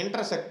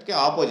ఇంటర్సెక్ట్కి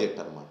ఆపోజిట్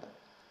అనమాట.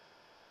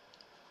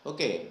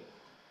 ఓకే,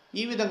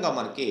 ఈ విధంగా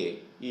మనకి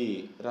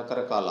ఈ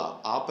రకరకాల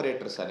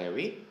ఆపరేటర్స్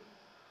అనేవి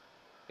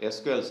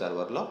SQL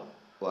సర్వర్లో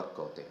వర్క్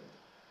అవుతాయి.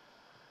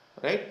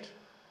 రైట్,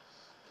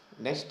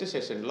 నెక్స్ట్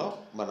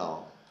సెషన్లో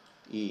మనం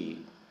ఈ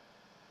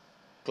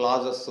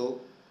క్లాజెస్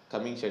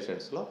కమింగ్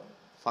సెషన్స్లో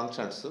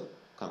ఫంక్షన్స్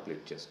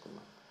కంప్లీట్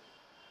చేసుకుందాం.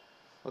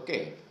 ఓకే.